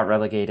Hertha got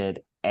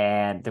relegated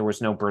and there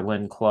was no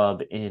Berlin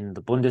club in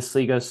the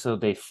Bundesliga, so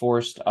they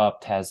forced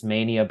up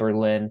Tasmania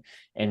Berlin,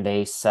 and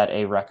they set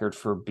a record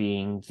for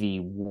being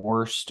the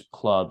worst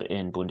club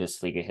in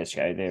Bundesliga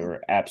history. They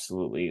were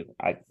absolutely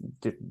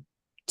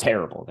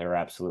terrible. They were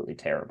absolutely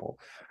terrible.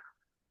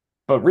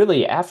 But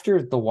really,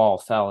 after the wall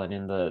fell and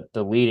in the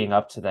leading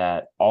up to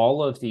that,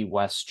 all of the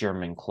West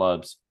German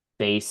clubs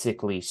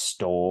basically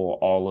stole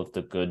all of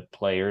the good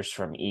players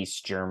from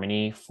East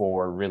Germany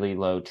for really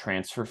low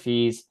transfer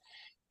fees.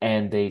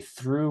 And they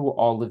threw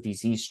all of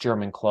these East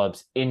German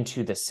clubs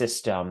into the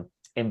system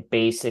and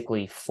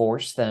basically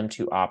forced them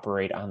to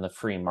operate on the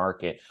free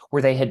market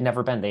where they had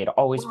never been. They had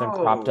always been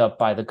propped Whoa. up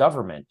by the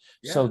government.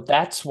 Yeah. So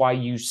that's why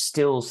you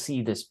still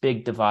see this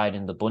big divide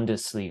in the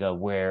Bundesliga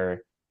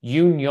where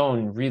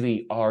Union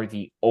really are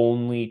the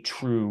only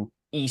true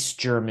East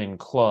German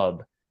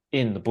club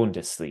in the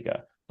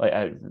Bundesliga.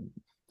 Like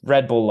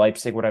Red Bull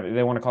Leipzig, whatever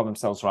they want to call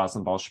themselves,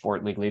 Rasenball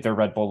Sport legally, they're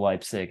Red Bull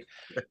Leipzig.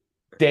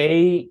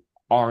 They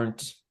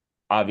aren't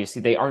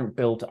obviously they aren't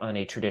built on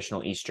a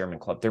traditional East German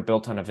club. They're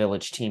built on a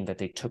village team that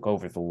they took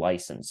over the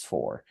license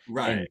for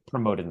and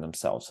promoted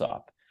themselves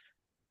up.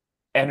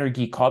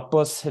 Energie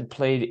Cottbus had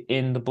played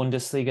in the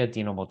Bundesliga,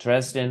 Dynamo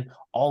Dresden.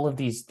 All of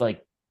these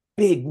like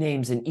big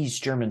names in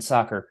East German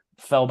soccer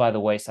fell by the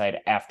wayside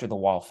after the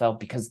wall fell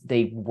because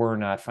they were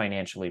not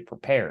financially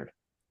prepared.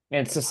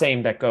 And it's the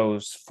same that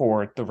goes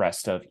for the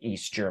rest of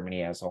East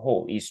Germany as a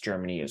whole. East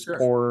Germany is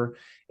poorer.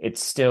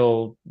 It's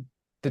still,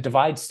 the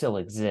divide still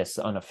exists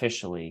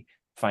unofficially,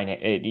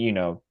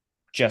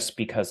 just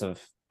because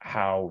of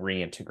how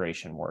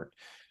reintegration worked.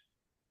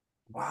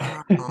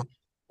 Wow.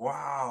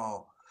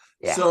 Wow.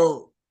 Yeah.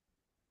 So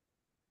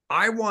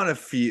I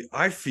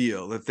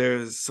feel that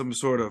there's some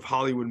sort of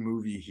Hollywood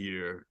movie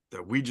here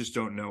that we just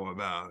don't know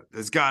about.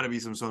 There's got to be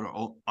some sort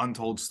of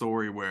untold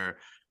story where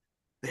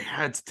they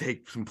had to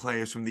take some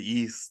players from the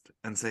East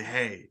and say,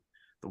 hey,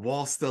 the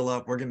wall's still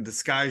up. We're going to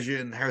disguise you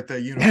in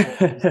Hertha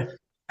uniforms.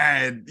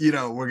 And,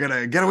 we're going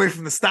to get away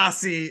from the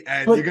Stasi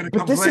and you're going to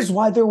come play. But this is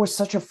why there was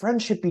such a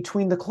friendship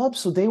between the clubs.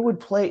 So they would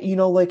play,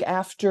 like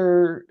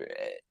after,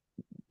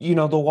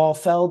 the wall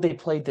fell, they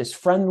played this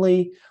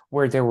friendly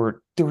where there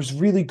was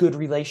really good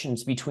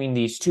relations between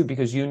these two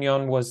because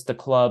Union was the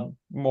club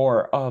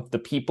more of the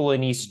people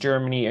in East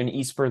Germany and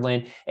East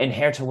Berlin, and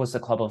Hertha was the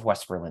club of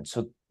West Berlin.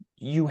 So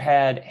you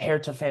had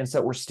Hertha fans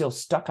that were still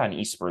stuck on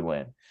East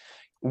Berlin,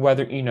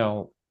 whether,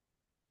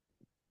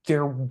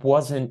 there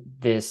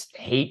wasn't this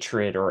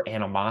hatred or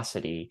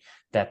animosity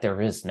that there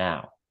is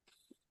now.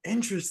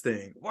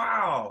 Interesting.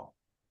 Wow.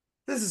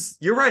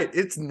 You're right.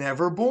 It's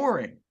never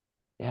boring.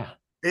 Yeah.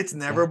 It's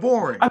never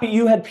boring. I mean,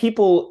 you had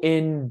people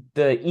in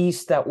the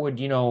East that would,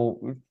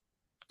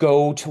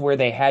 go to where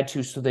they had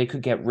to so they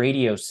could get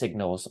radio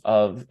signals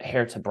of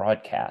Hertha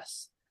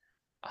broadcasts.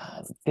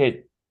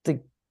 The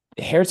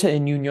Hertha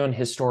and Union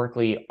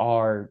historically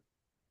are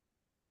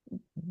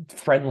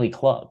friendly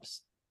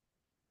clubs.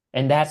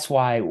 And that's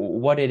why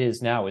what it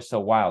is now is so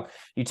wild.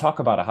 You talk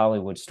about a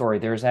Hollywood story.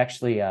 There's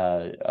actually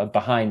a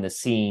behind the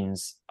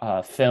scenes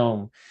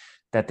film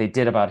that they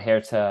did about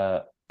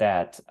Hertha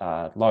that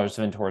Lars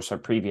Ventor's, our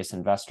previous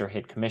investor,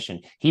 had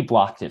commissioned. He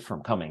blocked it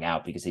from coming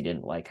out because he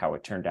didn't like how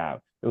it turned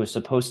out. It was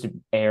supposed to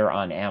air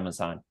on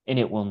Amazon, and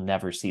it will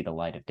never see the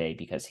light of day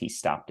because he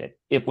stopped it.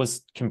 It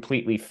was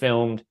completely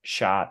filmed,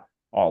 shot,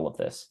 all of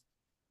this.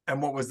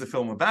 And what was the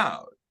film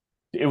about?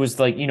 It was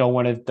like,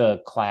 one of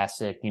the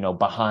classic,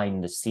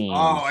 behind the scenes.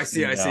 Oh, I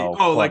see.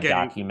 Oh, like a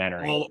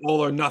documentary. All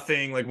or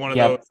nothing, like one of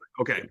those.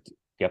 Okay.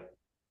 Yep.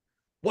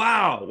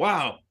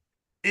 Wow.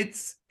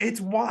 It's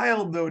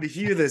wild though to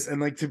hear this and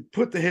like to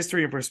put the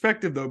history in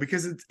perspective though,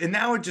 because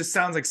now it just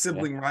sounds like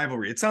sibling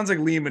rivalry. It sounds like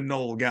Liam and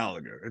Noel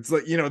Gallagher. It's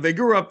like, they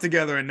grew up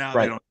together and now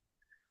they don't,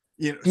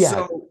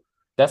 so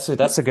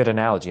that's a good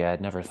analogy. I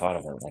had never thought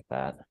of it like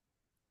that.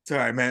 It's all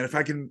right, man. If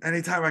I can,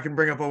 anytime I can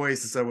bring up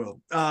Oasis, I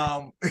will.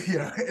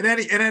 In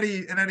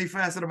any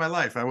facet of my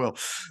life, I will.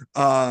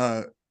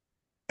 And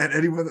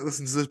anyone that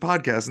listens to this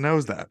podcast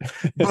knows that.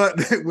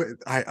 But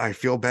I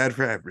feel bad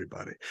for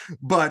everybody.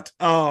 But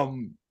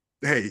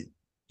hey,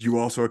 you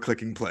also are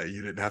clicking play.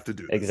 You didn't have to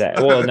do this.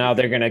 Exactly. Well, now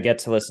they're gonna get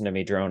to listen to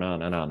me drone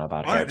on and on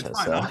about Hertha.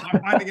 So.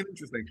 I'm finding it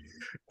interesting.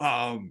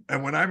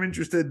 And when I'm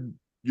interested,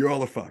 you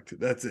all are fucked.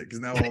 That's it. Because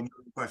now all the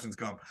questions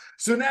come.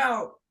 So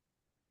now.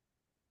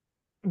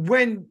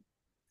 When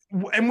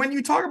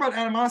you talk about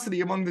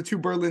animosity among the two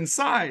Berlin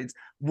sides,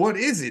 what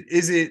is it?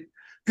 Is it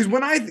because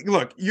when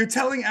look, you're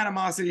telling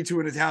animosity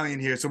to an Italian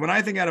here. So when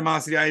I think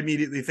animosity, I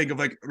immediately think of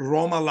like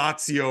Roma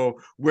Lazio,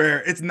 where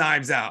it's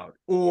knives out,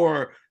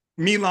 or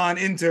Milan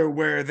Inter,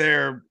 where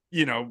they're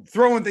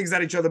throwing things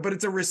at each other, but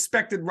it's a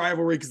respected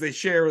rivalry because they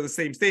share the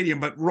same stadium.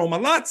 But Roma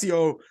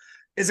Lazio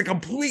is a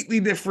completely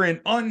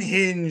different,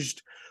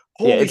 unhinged.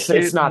 Holy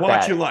shit! It's not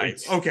watch that. Your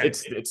life.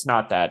 It's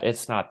not that.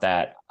 It's not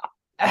that.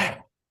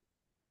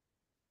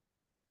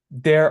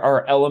 There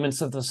are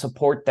elements of the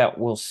support that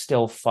will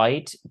still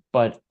fight,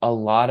 but a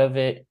lot of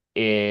it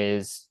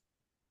is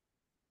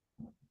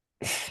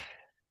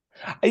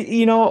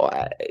You know,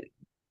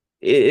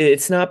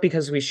 it's not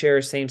because we share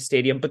a same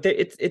stadium, but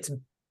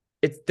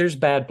there's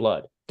bad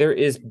blood. There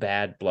is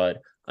bad blood,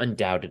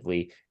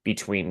 undoubtedly,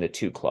 between the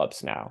two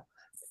clubs now.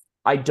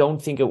 I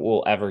don't think it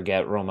will ever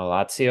get Roma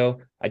Lazio.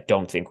 I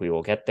don't think we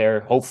will get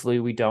there. Hopefully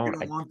we You don't.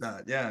 don't want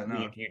that. Yeah,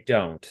 no. You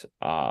don't.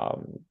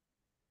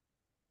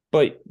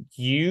 But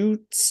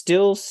you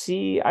still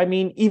see, I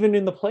mean, even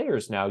in the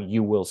players now,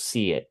 you will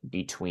see it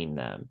between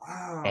them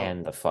Wow.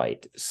 and the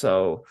fight.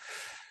 So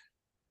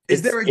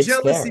Is there a it's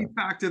jealousy there.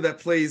 factor that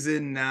plays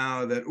in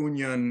now that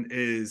Union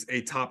is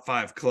a top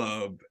 5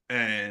 club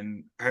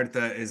and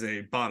Hertha is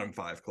a bottom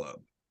 5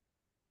 club?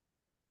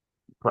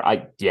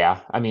 I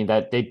mean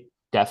that they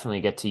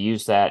definitely get to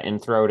use that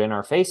and throw it in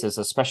our faces,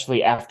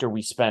 especially after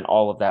we spent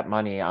all of that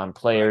money on Right.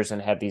 players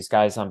and had these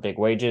guys on big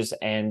wages.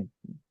 And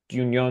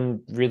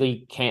Union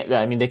really can't.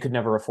 I mean, they could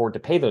never afford to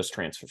pay those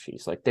transfer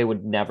fees. Like they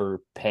would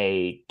never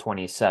pay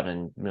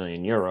 27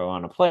 million euro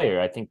on a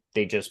player. I think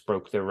they just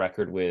broke their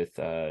record with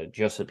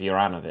Josip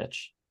Juranovic,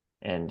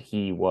 and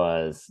he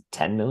was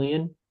 10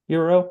 million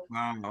euro.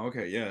 Wow.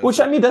 Okay. Yeah. Which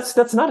I mean,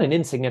 that's not an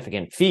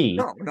insignificant fee,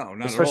 No, not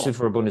at especially all.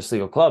 for a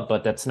Bundesliga club.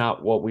 But that's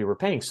not what we were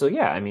paying. So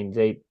yeah, I mean,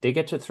 they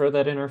get to throw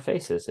that in our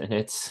faces, and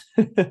it's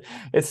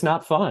it's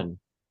not fun.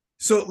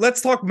 So let's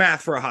talk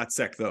math for a hot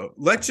sec, though.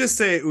 Let's just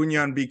say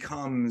Union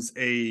becomes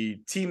a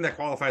team that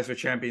qualifies for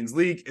Champions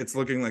League. It's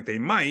looking like they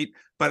might.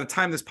 By the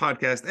time this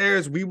podcast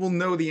airs, we will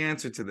know the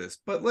answer to this.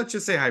 But let's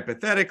just say,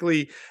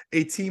 hypothetically,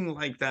 a team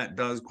like that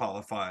does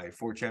qualify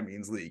for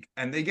Champions League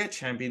and they get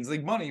Champions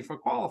League money for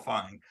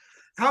qualifying.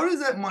 How does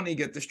that money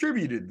get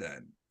distributed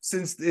then?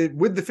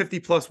 With the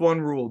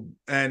 50+1 rule.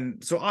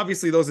 And so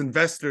obviously those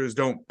investors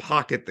don't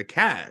pocket the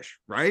cash,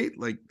 right?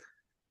 Like,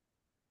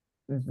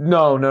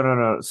 No, no, no,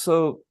 no.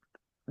 So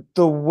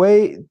the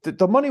way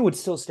the money would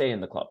still stay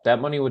in the club.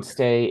 That money would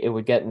stay, it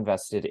would get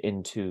invested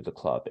into the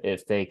club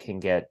if they can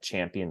get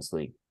Champions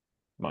League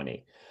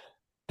money.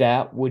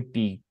 That would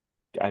be,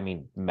 I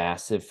mean,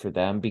 massive for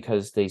them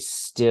because they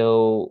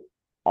still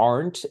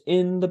aren't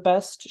in the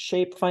best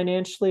shape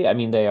financially. I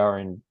mean, they are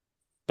in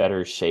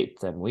better shape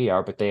than we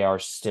are, but they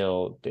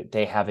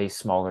have a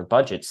smaller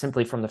budget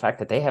simply from the fact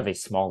that they have a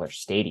smaller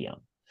stadium.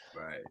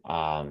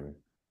 right.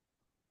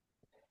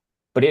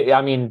 But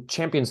I mean,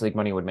 Champions League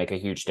money would make a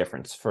huge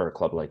difference for a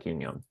club like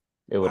Union.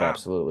 It would Wow.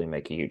 absolutely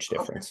make a huge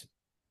difference.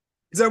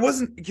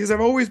 Because I've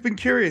always been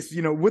curious,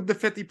 with the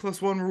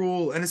 50+1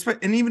 rule, and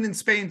even in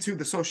Spain too,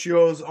 the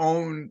socios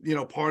own,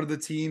 part of the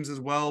teams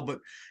as well. But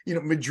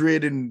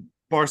Madrid and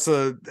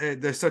Barca,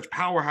 they're such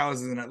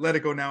powerhouses, and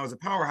Atletico now is a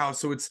powerhouse.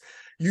 So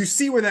you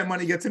see where that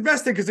money gets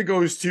invested because it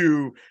goes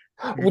to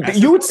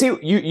You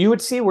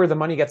would see where the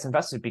money gets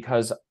invested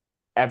because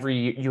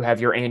you have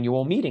your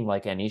annual meeting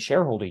like any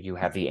shareholder. You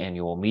have the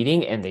annual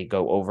meeting and they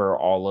go over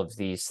all of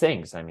these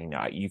things. I mean,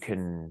 you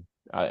can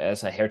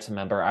as a Hertha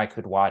member, I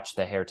could watch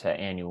the Hertha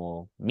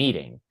annual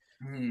meeting.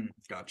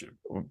 Gotcha.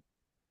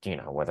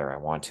 Whether I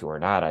want to or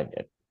not, I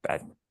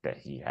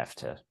you have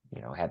to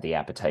have the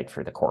appetite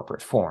for the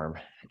corporate form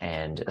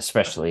and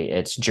especially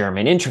its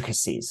German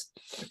intricacies.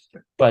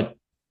 But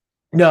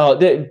no,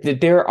 it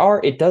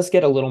does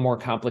get a little more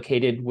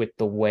complicated with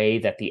the way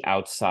that the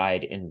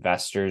outside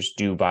investors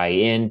do buy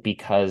in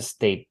because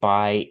they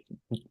buy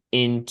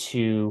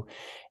into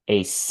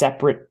a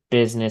separate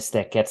business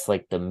that gets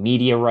like the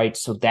media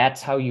rights. So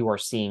that's how you are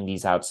seeing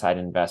these outside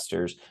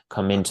investors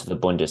come into the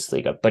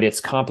Bundesliga. But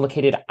it's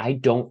complicated. I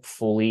don't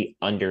fully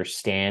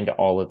understand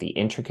all of the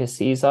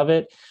intricacies of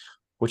it,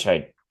 which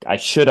I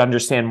should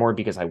understand more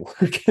because I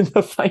work in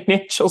the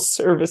financial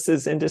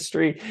services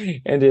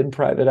industry and in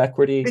private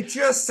equity. It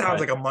just sounds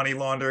like a money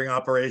laundering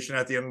operation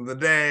at the end of the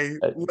day.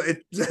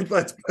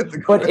 Let's put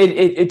the But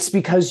it's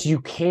because you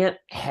can't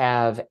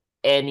have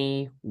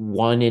any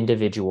one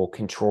individual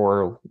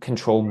control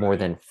more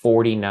than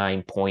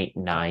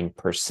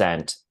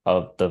 49.9%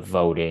 of the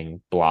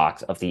voting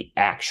blocks of the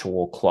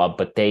actual club,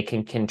 but they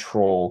can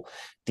control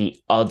the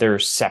other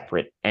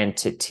separate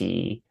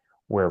entity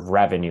where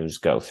revenues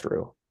go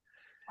through.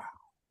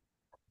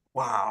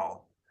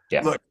 Wow.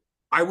 Yeah. Look,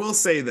 I will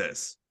say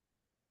this.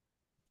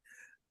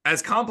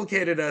 As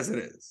complicated as it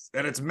is,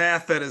 and it's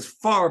math that is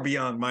far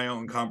beyond my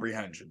own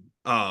comprehension.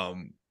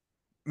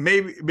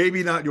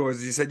 Maybe not yours.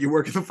 As you said, you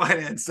work in the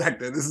finance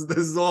sector. This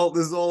is all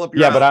up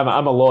your Yeah, but alley.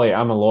 I'm a lawyer.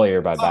 I'm a lawyer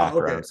by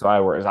background, okay. So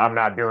I'm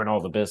not doing all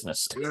the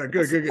business stuff. Yeah,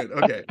 good.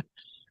 Okay.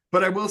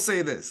 But I will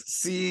say this,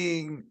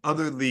 seeing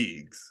other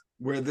leagues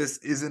where this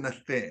isn't a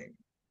thing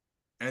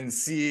and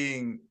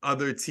seeing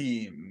other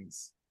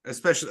teams,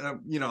 especially,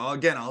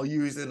 again, I'll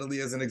use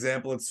Italy as an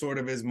example. It sort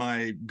of is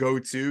my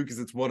go-to because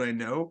it's what I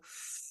know.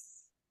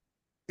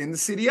 In the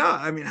Serie A,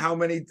 I mean, how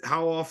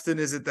often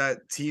is it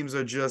that teams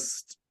are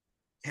just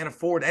can't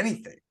afford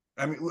anything?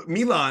 I mean,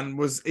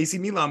 AC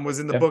Milan was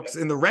in the books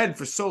in the red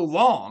for so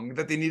long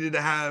that they needed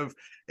to have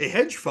a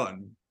hedge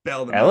fund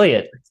bail them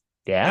Elliot. out.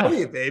 Yeah.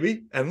 Elliot,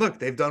 baby. And look,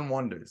 they've done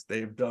wonders.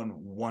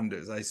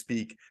 I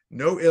speak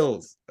no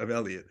ills of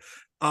Elliot.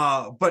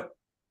 But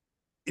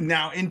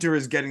now Inter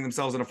is getting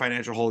themselves in a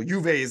financial hole.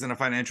 Juve is in a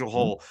financial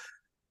hole.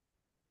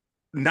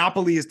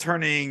 Napoli is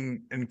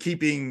turning and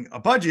keeping a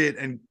budget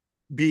and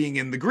being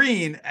in the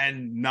green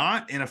and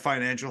not in a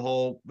financial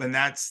hole. And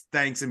that's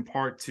thanks in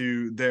part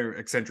to their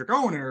eccentric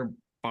owner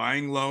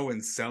buying low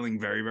and selling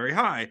very, very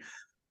high.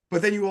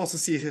 But then you also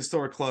see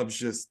historic clubs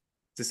just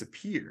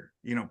disappear.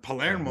 You know,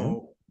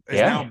 Palermo is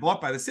now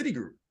bought by the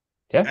Citigroup.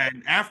 Yeah.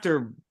 And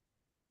after,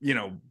 you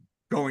know,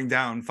 going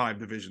down 5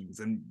 divisions.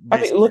 And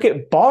I mean, look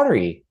at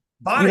Bari.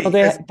 Bari, you know,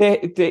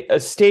 they a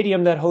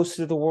stadium that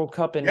hosted the World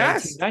Cup in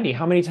 1990.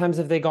 How many times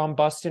have they gone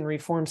bust and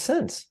reformed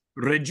since?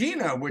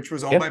 Regina, which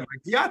was owned by Mike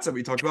Piazza.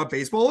 We talked about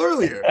baseball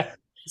earlier.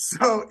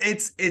 So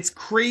it's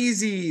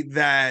crazy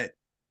that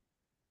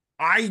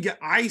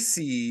I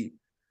see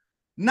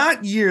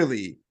not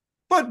yearly,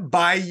 but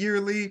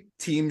bi-yearly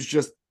teams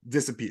just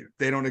disappear.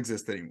 They don't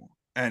exist anymore.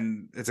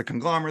 And it's a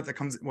conglomerate that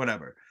comes,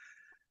 whatever.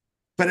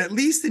 But at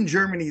least in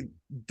Germany,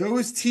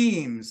 those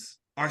teams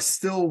are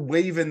still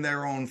waving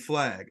their own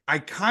flag.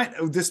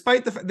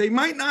 Despite the fact they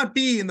might not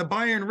be in the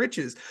Bayern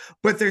riches,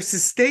 but they're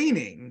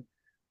sustaining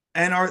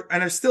and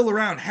are still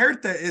around.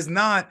 Hertha is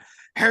not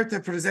Hertha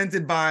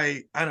presented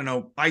by, I don't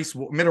know,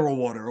 mineral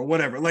water or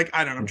whatever. Like,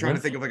 I don't know. I'm trying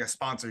to think of like a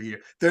sponsor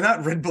here. They're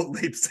not Red Bull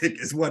Leipzig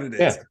is what it is.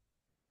 Yeah.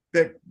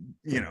 They're,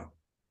 you know.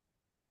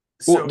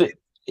 So well,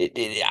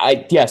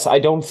 I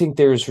don't think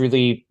there's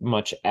really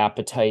much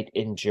appetite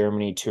in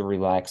Germany to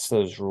relax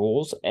those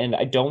rules, and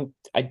I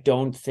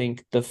don't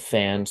think the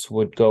fans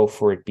would go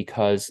for it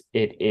because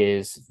it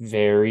is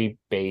very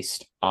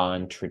based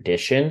on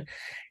tradition,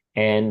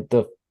 and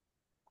the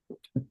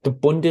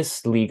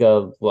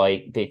Bundesliga,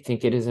 like, they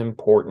think it is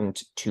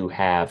important to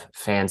have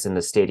fans in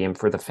the stadium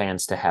for the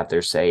fans to have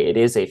their say. It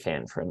is a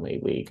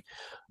fan-friendly league.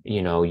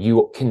 You know,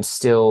 you can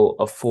still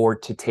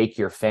afford to take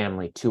your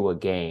family to a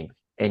game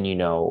and, you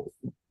know,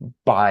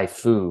 buy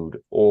food,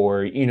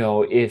 or, you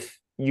know, if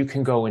you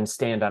can go and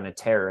stand on a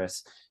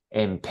terrace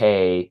and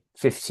pay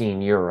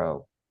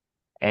 €15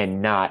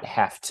 and not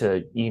have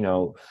to, you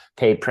know,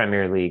 pay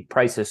Premier League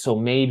prices. So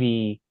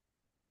maybe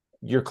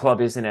your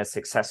club isn't as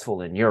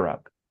successful in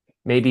Europe.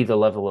 Maybe the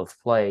level of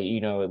play,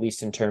 you know, at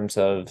least in terms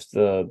of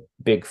the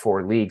big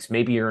 4 leagues,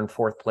 maybe you're in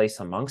 4th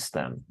place amongst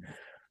them,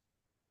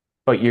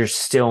 but you're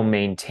still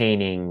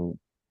maintaining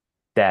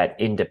that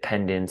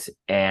independence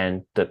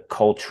and the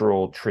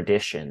cultural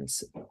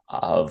traditions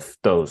of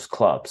those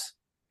clubs.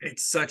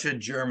 It's such a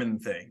German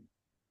thing.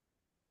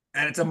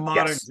 And it's a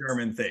modern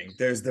German thing.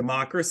 There's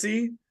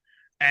democracy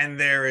and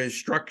there is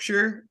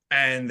structure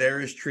and there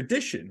is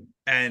tradition.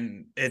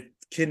 And it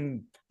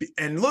can be,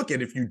 and look,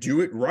 and if you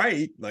do it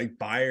right, like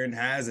Bayern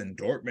has and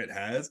Dortmund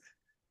has,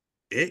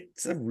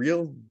 it's a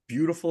real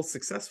beautiful,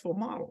 successful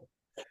model.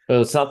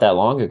 Well, it's not that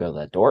long ago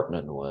that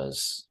Dortmund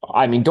was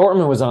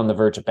on the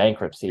verge of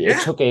bankruptcy. Yeah.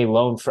 It took a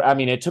loan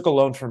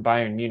from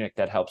Bayern Munich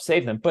that helped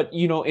save them. But,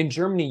 you know, in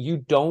Germany, you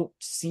don't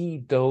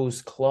see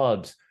those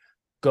clubs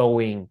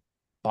going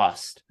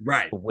bust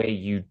right the way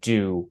you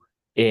do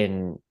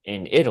in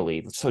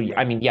Italy. So, right.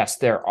 I mean, yes,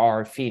 there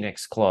are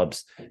Phoenix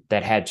clubs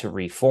that had to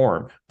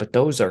reform, but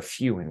those are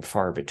few and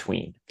far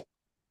between.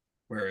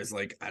 Whereas,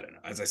 like, I don't know,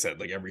 as I said,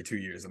 like every 2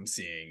 years, I'm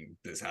seeing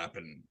this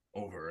happen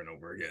over and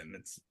over again.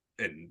 It's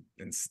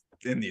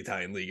in the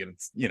Italian league, and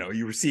it's, you know,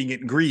 you were seeing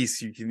it in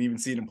Greece. You can even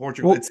see it in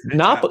Portugal.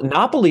 Well,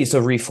 Napoli's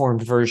a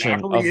reformed version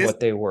of what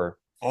they were.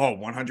 Oh,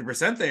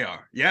 100% they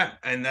are. Yeah,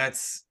 and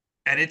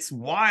it's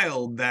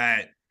wild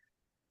that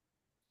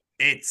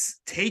it's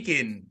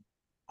taken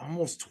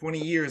almost 20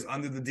 years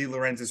under the De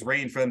Laurentiis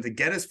reign for them to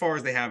get as far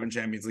as they have in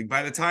Champions League.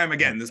 By the time,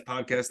 again, this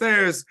podcast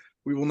airs,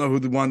 we will know who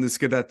won the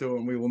Scudetto,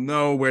 and we will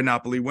know where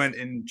Napoli went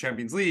in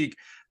Champions League.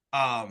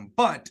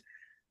 But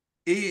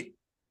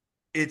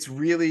it's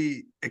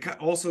really, it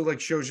also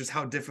like shows just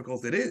how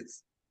difficult it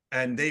is.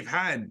 And they've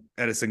had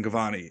Edison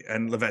Cavani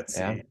and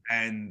Lavezzi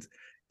and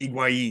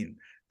Higuain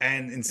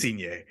and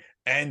Insigne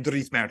and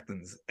Dries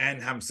Mertens and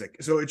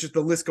Hamsik. So it's just,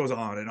 the list goes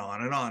on and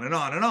on and on and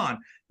on and on,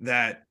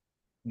 that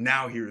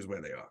now here's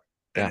where they are.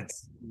 And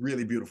it's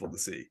really beautiful to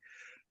see.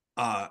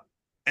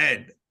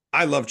 Ed,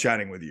 I love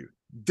chatting with you.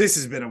 This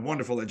has been a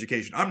wonderful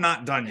education. I'm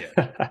not done yet.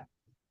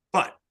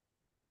 But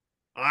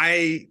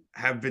I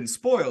have been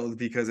spoiled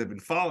because I've been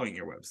following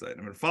your website.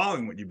 I've been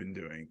following what you've been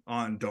doing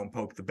on Don't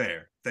Poke the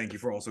Bear. Thank you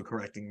for also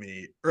correcting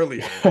me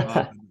earlier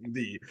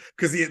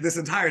because this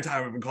entire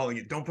time I've been calling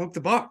it Don't Poke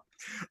the Bar.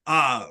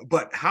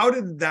 But how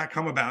did that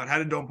come about? How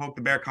did Don't Poke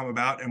the Bear come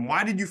about? And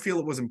why did you feel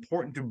it was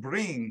important to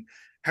bring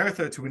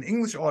Hertha to an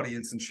English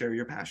audience and share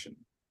your passion?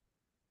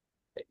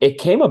 It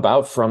came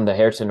about from the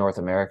Hertha North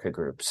America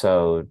group.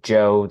 So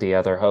Joe, the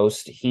other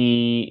host,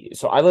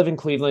 so I live in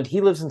Cleveland,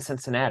 he lives in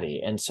Cincinnati.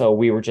 And so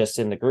we were just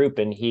in the group,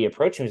 and he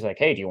approached me. He's like,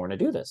 "Hey, do you want to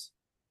do this?"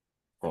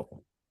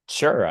 Well,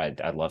 sure. I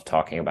love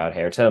talking about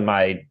Hertha.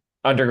 My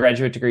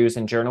undergraduate degree was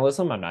in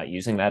journalism. I'm not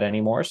using that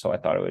anymore. So I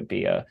thought it would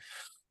be a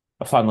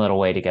fun little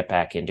way to get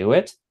back into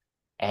it.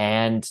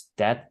 And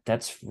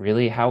that's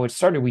really how it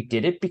started. We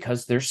did it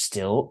because there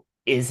still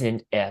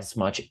isn't as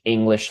much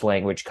English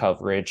language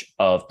coverage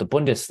of the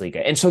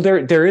Bundesliga. And so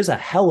there is a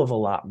hell of a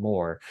lot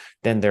more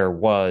than there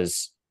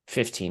was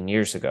 15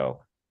 years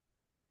ago.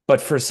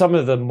 But for some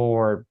of the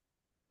more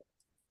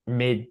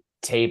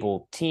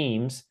mid-table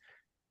teams,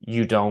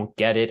 you don't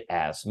get it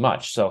as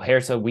much. So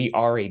Hertha, we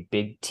are a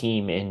big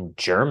team in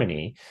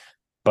Germany,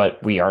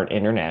 but we aren't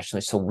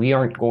internationally. So we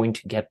aren't going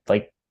to get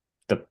like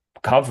the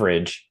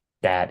coverage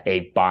that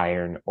a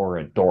Bayern or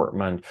a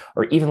Dortmund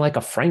or even like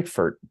a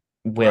Frankfurt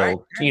Right.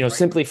 will,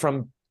 simply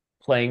from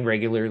playing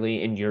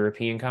regularly in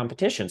European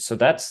competitions. So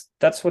that's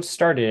what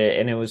started it.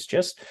 And it was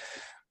just,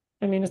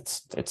 I mean,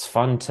 it's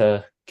fun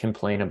to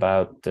complain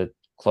about the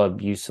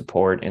club you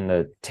support and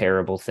the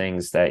terrible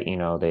things that,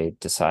 they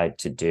decide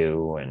to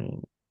do.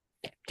 And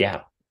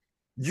yeah.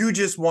 You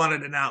just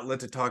wanted an outlet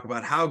to talk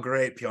about how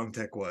great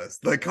Pyeongtaek was.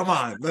 Like, come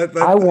on.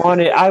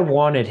 I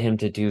wanted him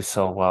to do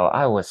so well.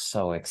 I was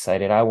so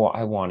excited. I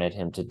wanted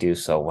him to do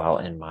so well.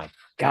 And my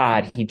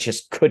God, he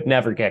just could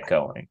never get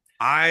going.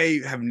 I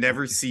have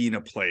never seen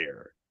a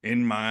player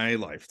in my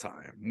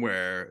lifetime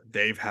where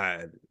they've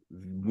had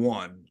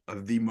one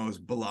of the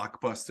most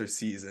blockbuster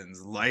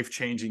seasons,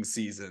 life-changing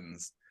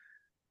seasons,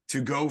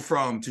 to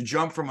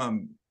jump from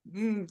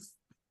a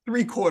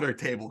three-quarter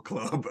table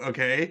club,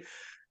 okay,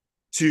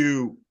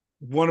 to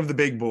one of the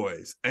big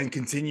boys and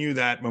continue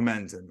that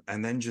momentum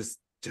and then just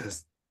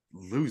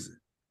lose it.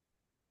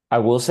 I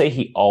will say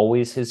he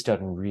always has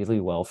done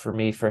really well for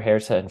me for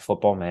Hertha and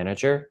Football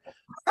Manager.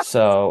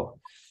 So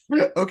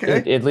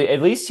okay.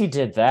 at least he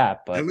did that,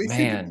 At but least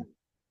man,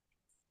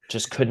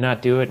 just could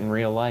not do it in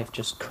real life.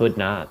 Just could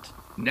not.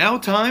 Now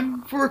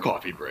time for a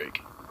coffee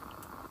break.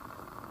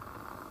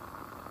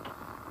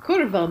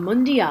 Curva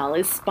Mundial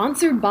is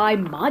sponsored by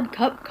Mod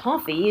Cup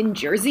Coffee in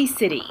Jersey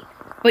City,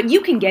 but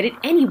you can get it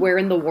anywhere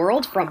in the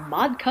world from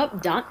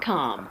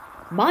modcup.com.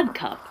 Mod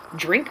Cup,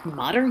 drink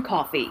modern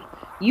coffee.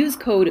 Use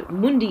code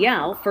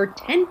MUNDIAL for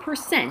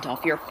 10%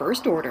 off your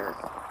first order.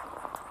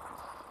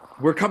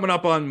 We're coming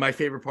up on my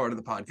favorite part of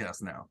the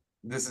podcast now.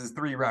 This is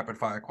 3 rapid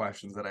fire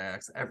questions that I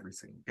ask every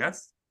single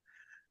guest.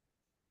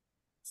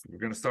 So we're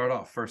going to start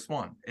off. First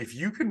one. If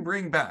you can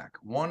bring back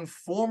one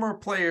former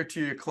player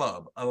to your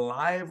club,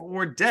 alive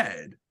or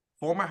dead,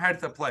 former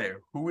Hertha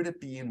player, who would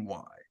it be and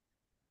why?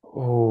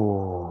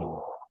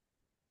 Oh.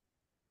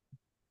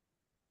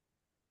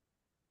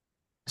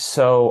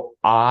 So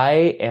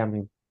I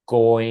am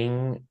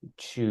going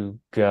to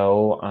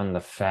go on the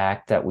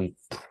fact that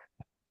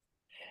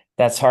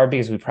that's hard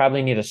because we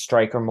probably need a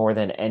striker more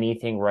than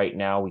anything right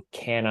now. We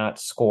cannot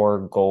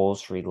score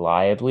goals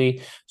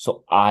reliably.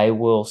 So I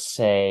will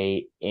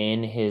say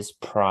in his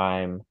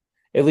prime,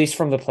 at least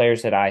from the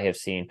players that I have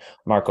seen,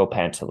 Marco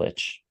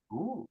Pantelic.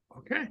 Ooh,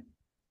 okay.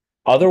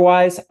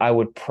 Otherwise, I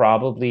would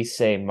probably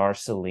say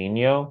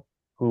Marcelinho,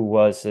 who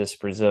was this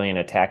Brazilian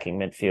attacking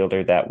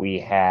midfielder that we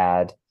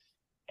had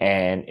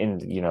and in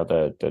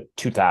the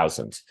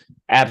 2000s.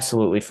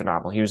 Absolutely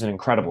phenomenal. He was an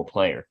incredible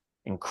player.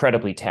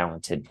 Incredibly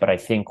talented, but I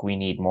think we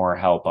need more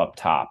help up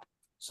top.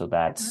 So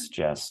that's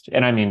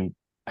and I mean,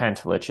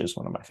 Pantelic is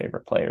one of my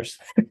favorite players.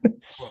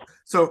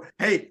 So,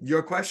 hey,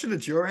 your question,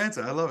 it's your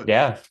answer. I love it.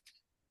 Yeah.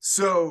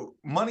 So,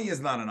 money is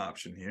not an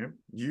option here.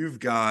 You've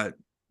got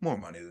more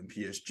money than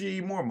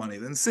PSG, more money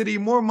than City,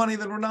 more money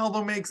than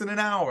Ronaldo makes in an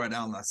hour at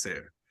Al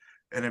Nassr.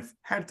 And if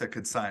Hertha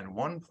could sign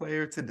one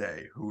player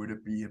today, who would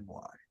it be and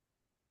why?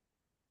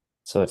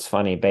 So it's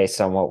funny based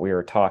on what we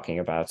were talking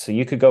about. So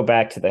you could go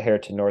back to the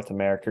Hertha North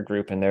America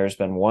group, and there's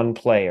been one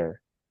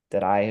player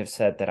that I have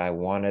said that I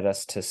wanted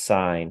us to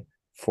sign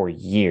for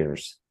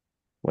years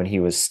when he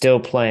was still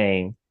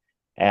playing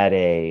at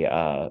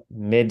a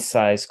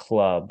mid-sized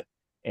club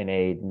in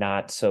a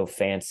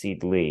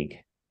not-so-fancied league.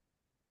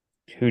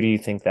 Who do you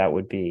think that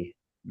would be?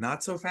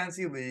 Not so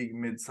fancy league,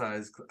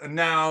 mid-sized.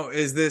 Now,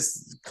 is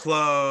this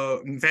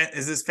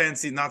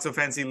fancy, not so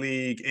fancy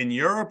league in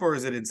Europe or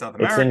is it in South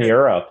America? It's in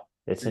Europe.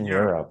 It's in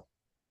Europe.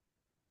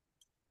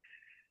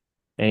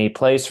 And he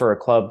plays for a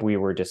club we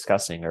were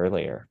discussing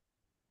earlier.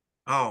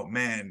 Oh,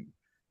 man.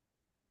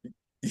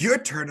 You're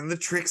turning the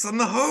tricks on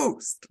the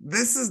host.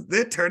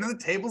 They're turning the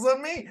tables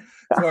on me.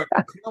 So,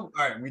 all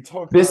right, we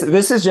talked.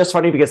 This is just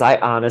funny because I,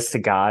 honest to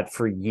God,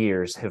 for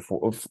years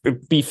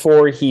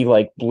before he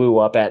blew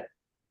up at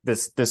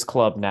this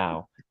club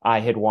now, I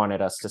had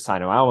wanted us to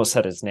sign him. I almost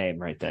said his name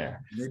right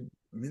there.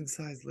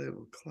 Mid-sized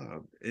little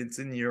club. It's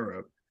in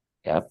Europe.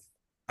 Yep.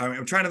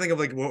 I'm trying to think of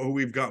who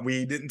we've got.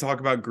 We didn't talk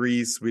about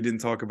Greece. We didn't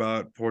talk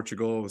about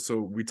Portugal.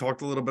 So we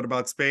talked a little bit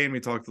about Spain. We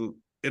talked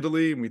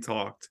Italy, and we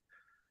talked.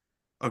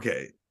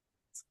 Okay.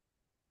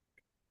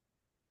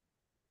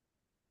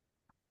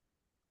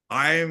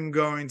 I'm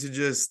going to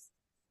just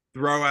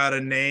throw out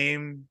a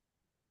name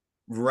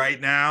right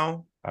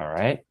now. All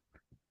right.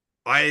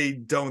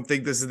 I don't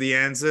think this is the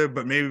answer,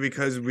 but maybe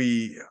because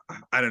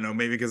I don't know,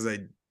 maybe because I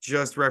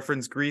just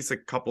referenced Greece a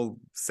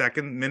couple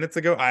minutes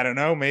ago. I don't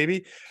know,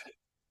 maybe.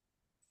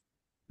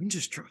 I'm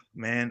just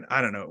man,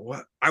 I don't know.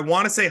 What I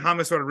want to say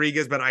James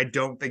Rodriguez, but I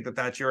don't think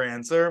that's your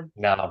answer.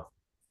 No.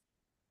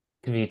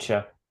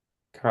 Kavicha.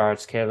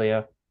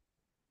 Kvaratskhelia.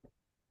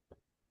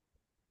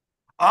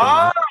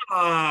 Ah!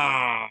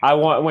 I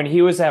want when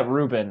he was at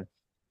Rubin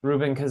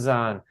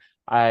Kazan,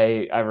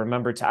 I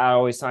remember I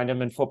always signed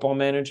him in Football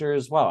Manager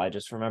as well. I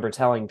just remember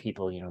telling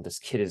people, this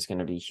kid is going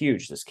to be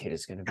huge. This kid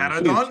is going to be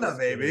huge. Maradona,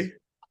 baby.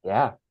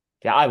 Yeah.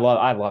 Yeah, I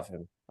love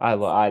him.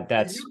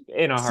 That's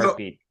in a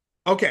heartbeat.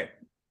 Okay.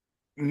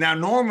 Now,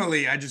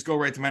 normally I just go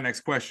right to my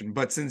next question,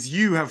 but since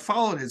you have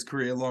followed his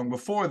career long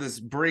before this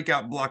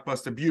breakout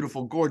blockbuster,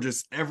 beautiful,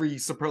 gorgeous, every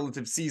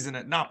superlative season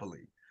at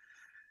Napoli,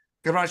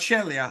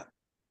 Kvaratskhelia,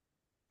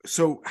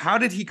 so how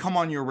did he come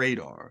on your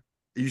radar?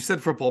 You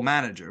said Football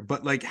Manager,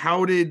 but like,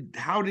 how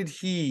did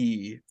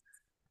he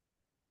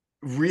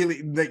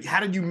really, like,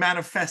 how did you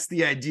manifest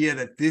the idea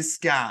that this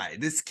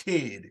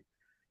kid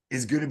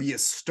is going to be a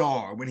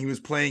star when he was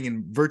playing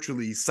in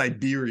virtually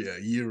Siberia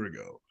a year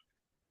ago?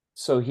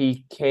 So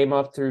he came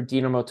up through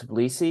Dinamo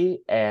Tbilisi,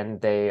 and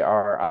they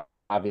are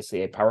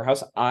obviously a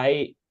powerhouse.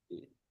 I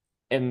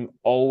am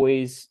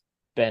always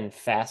been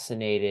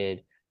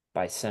fascinated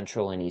by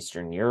Central and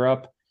Eastern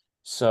Europe.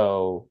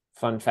 So,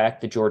 fun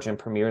fact, the Georgian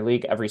Premier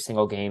League, every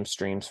single game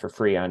streams for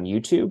free on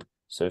YouTube.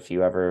 So if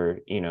you ever,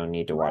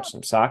 need to watch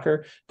some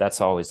soccer,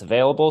 that's always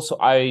available. So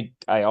I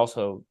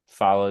also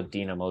followed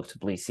Dinamo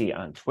Tbilisi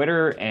on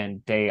Twitter,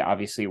 and they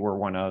obviously were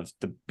one of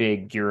the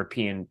big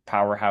European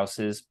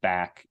powerhouses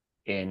back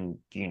in,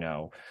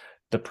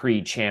 the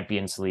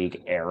pre-Champions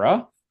League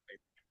era.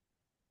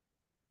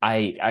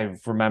 I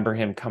remember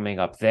him coming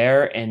up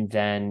there, and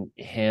then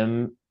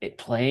him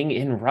playing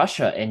in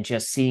Russia and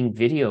just seeing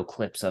video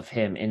clips of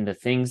him and the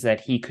things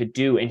that he could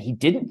do. And he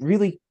didn't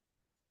really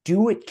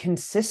do it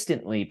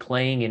consistently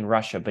playing in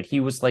Russia, but he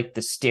was like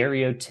the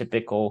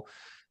stereotypical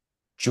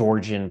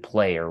Georgian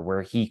player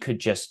where he could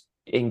just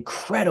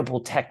incredible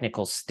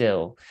technical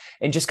skill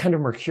and just kind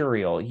of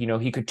mercurial.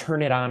 He could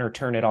turn it on or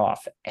turn it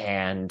off.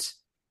 And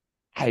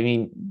I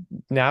mean,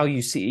 now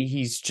you see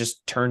he's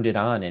just turned it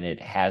on and it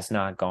has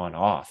not gone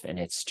off. And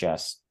it's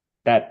just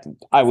that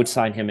I would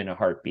sign him in a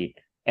heartbeat,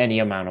 any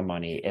amount of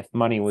money. If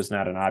money was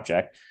not an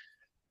object,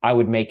 I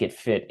would make it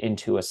fit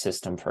into a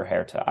system for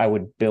Hertha. I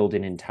would build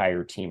an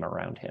entire team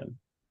around him.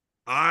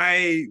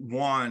 I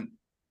want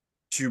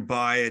to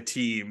buy a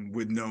team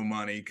with no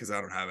money because I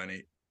don't have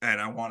any. And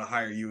I want to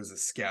hire you as a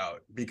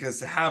scout, because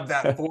to have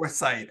that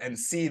foresight and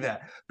see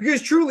that,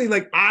 because truly,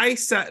 like,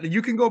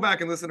 you can go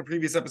back and listen to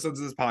previous episodes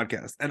of this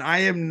podcast.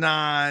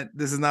 And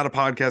this is not a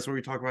podcast where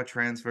we talk about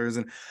transfers,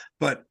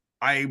 but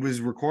I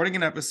was recording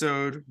an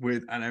episode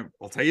with, and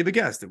I'll tell you the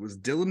guest, it was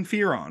Dylan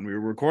Fearon. We were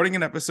recording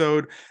an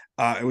episode.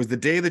 It was the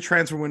day the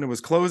transfer window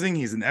was closing.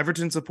 He's an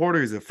Everton supporter.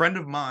 He's a friend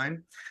of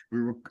mine.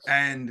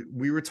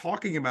 We were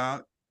talking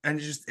about, and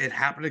it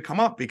happened to come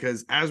up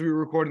because as we were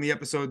recording the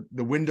episode,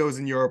 the windows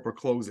in Europe were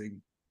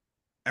closing.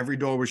 Every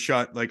door was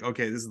shut. Like,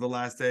 okay, this is the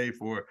last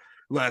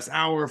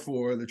hour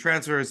for the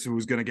transfers,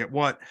 who's going to get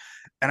what.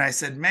 And I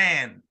said,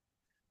 man,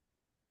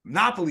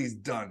 Napoli's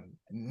done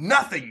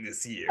nothing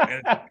this year.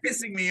 And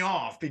it's pissing me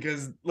off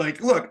because,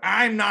 like, look,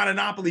 I'm not a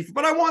Napoli,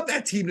 but I want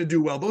that team to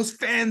do well. Those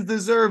fans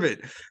deserve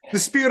it. The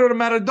Spirito de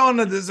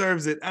Maradona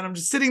deserves it. And I'm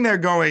just sitting there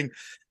going,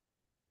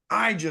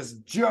 I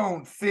just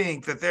don't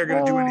think that they're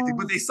going to do anything.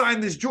 But they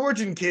signed this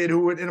Georgian kid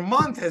who in a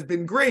month has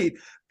been great.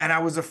 And I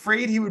was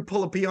afraid he would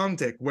pull a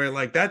Piontek where,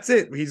 like, that's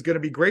it. He's going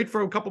to be great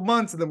for a couple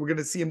months and then we're going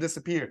to see him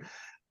disappear.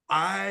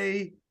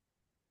 They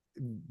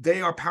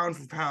are pound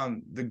for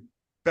pound the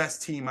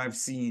best team I've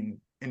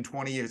seen in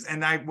 20 years.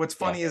 And what's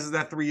funny is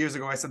that 3 years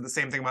ago, I said the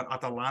same thing about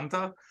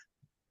Atalanta.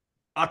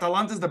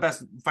 Atalanta's the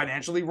best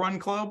financially run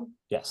club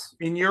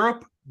in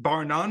Europe,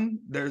 bar none.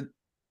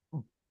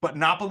 But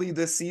Napoli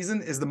this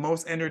season is the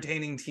most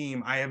entertaining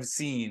team I have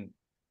seen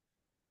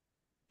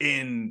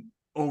in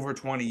over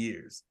 20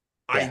 years.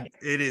 Yeah.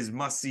 It is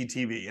must-see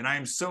TV. And I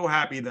am so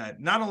happy that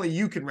not only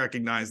you can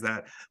recognize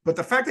that, but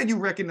the fact that you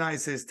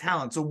recognize his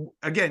talent. So,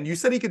 again, you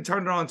said he could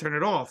turn it on, turn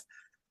it off.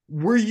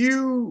 Do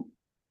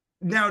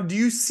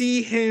you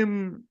see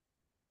him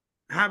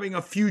having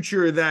a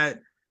future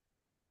that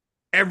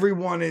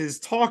everyone is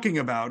talking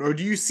about? Or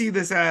do you see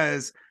this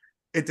as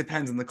it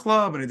depends on the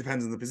club and it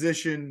depends on the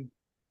position?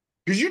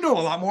 Because you know a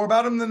lot more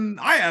about him than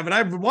I have, and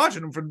I've been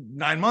watching him for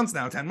 9 months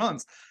now, 10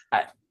 months.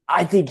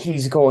 I think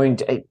he's going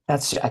to. I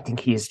think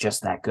he is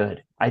just that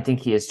good. I think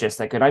he is just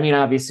that good. I mean,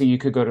 obviously, you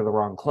could go to the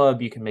wrong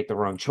club, you can make the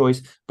wrong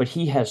choice, but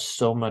he has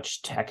so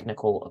much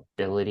technical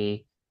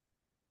ability.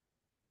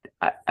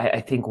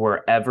 I think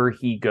wherever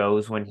he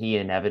goes when he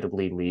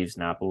inevitably leaves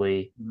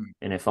Napoli,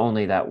 and if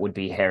only that would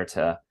be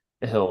Hertha,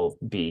 he'll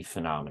be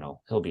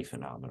phenomenal.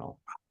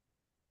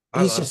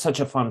 He's just such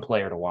a fun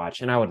player to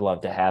watch, and I would love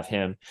to have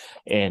him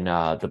in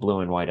the blue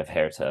and white of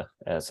Hertha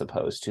as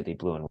opposed to the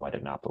blue and white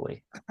of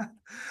Napoli.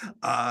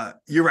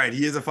 You're right.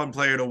 He is a fun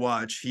player to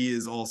watch. He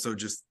is also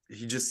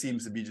he just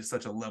seems to be just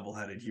such a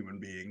level-headed human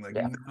being. Like,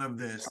 none of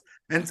this.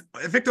 And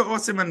Victor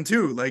Osimhen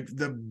too. Like,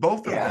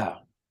 both of them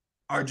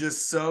are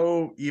just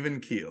so even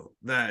keel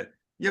that,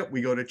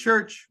 we go to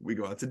church, we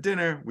go out to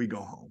dinner, we go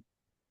home.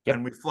 Yep.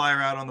 And we fly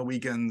her out on the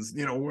weekends,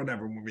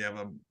 whatever, when we have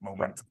a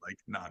moment to, like,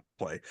 not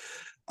play.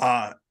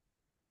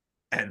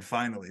 And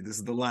finally, this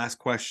is the last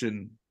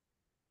question.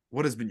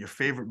 What has been your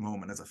favorite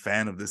moment as a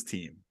fan of this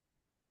team?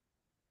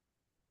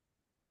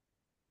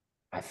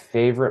 My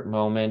favorite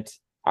moment,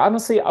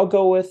 honestly, I'll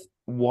go with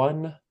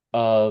one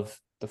of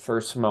the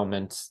first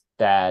moments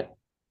that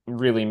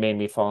really made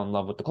me fall in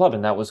love with the club,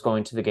 and that was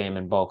going to the game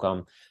in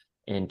Bochum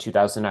in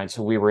 2009.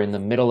 So we were in the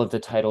middle of the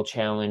title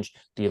challenge.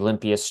 The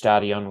Olympia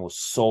Stadion was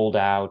sold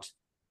out.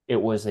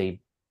 It was a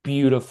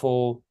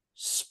beautiful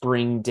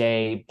spring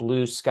day,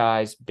 blue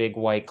skies, big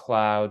white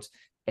clouds,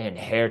 and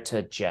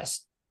Hertha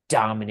just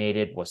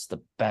dominated, was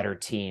the better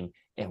team,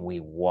 and we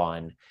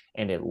won.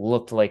 And it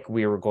looked like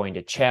we were going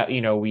to chat.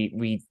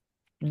 We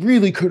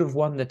really could have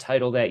won the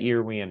title that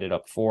year. We ended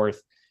up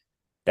fourth.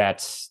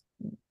 That's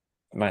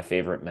my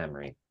favorite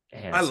memory.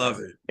 I love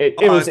it.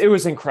 It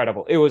was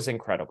incredible. It was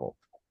incredible.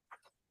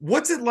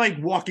 What's it like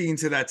walking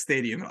into that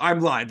stadium? I'm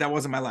lying. That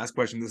wasn't my last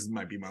question. This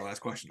might be my last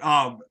question.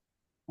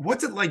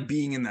 What's it like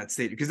being in that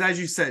stadium? Because as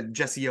you said,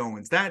 Jesse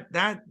Owens,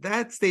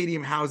 that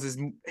stadium houses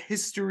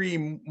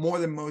history more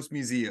than most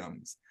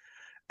museums.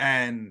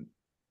 And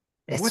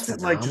what's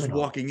it like just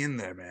walking in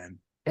there, man?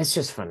 It's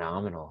just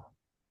phenomenal.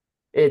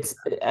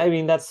 I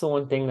mean, that's the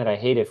one thing that I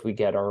hate. If we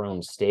get our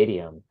own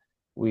stadium,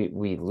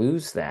 we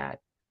lose that.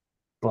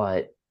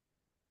 But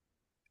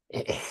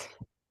it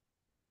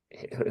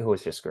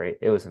was just great.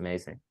 It was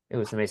amazing. It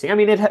was amazing. I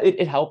mean,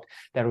 it helped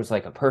that it was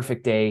like a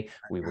perfect day.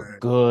 We were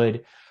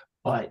good,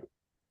 but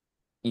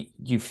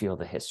you feel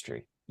the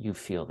history. You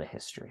feel the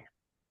history.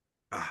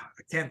 I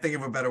can't think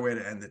of a better way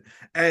to end it.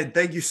 Ed,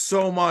 thank you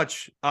so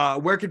much.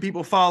 Where can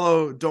people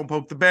follow Don't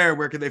Poke the Bear?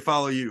 Where can they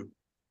follow you?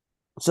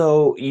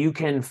 So you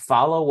can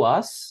follow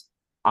us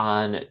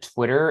on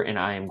Twitter, and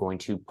I am going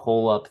to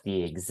pull up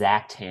the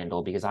exact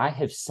handle because I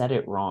have said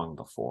it wrong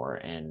before,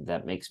 and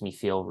that makes me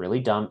feel really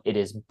dumb. It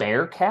is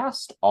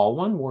Bearcast, all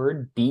one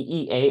word,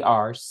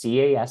 BEARCAST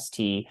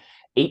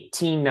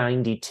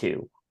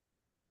 1892.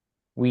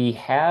 We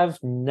have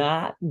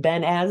not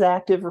been as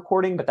active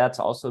recording, but that's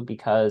also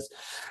because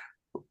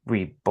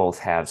we both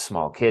have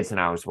small kids, and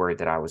I was worried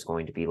that I was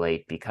going to be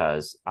late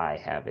because I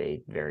have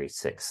a very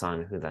sick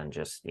son who then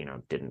just,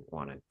 didn't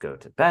want to go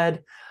to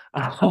bed.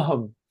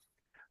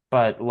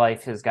 But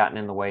life has gotten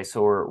in the way,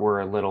 so we're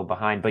a little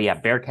behind. But yeah,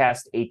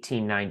 Bearcast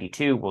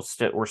 1892.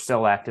 We're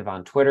still active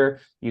on Twitter.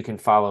 You can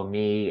follow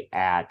me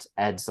at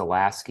Ed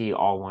Zelaski,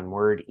 all one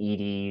word,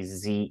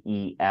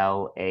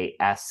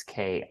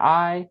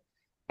 EDZELASKI.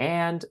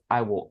 And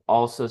I will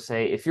also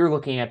say, if you're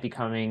looking at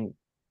becoming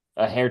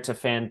a Hertha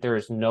fan, there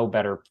is no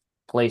better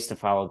place to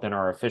follow than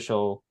our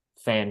official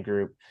fan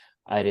group.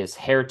 It is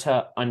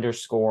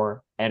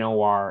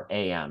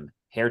Hertha_NORAM.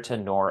 Hertha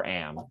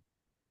Noram.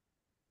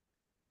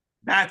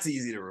 That's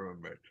easy to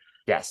remember.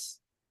 Yes.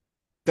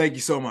 Thank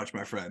you so much,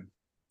 my friend.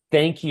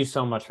 Thank you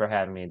so much for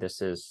having me.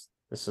 This is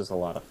a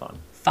lot of fun.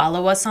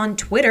 Follow us on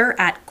Twitter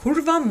at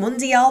Curva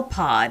Mundial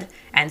Pod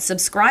and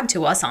subscribe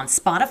to us on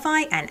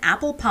Spotify and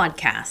Apple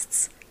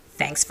Podcasts.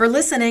 Thanks for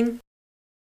listening.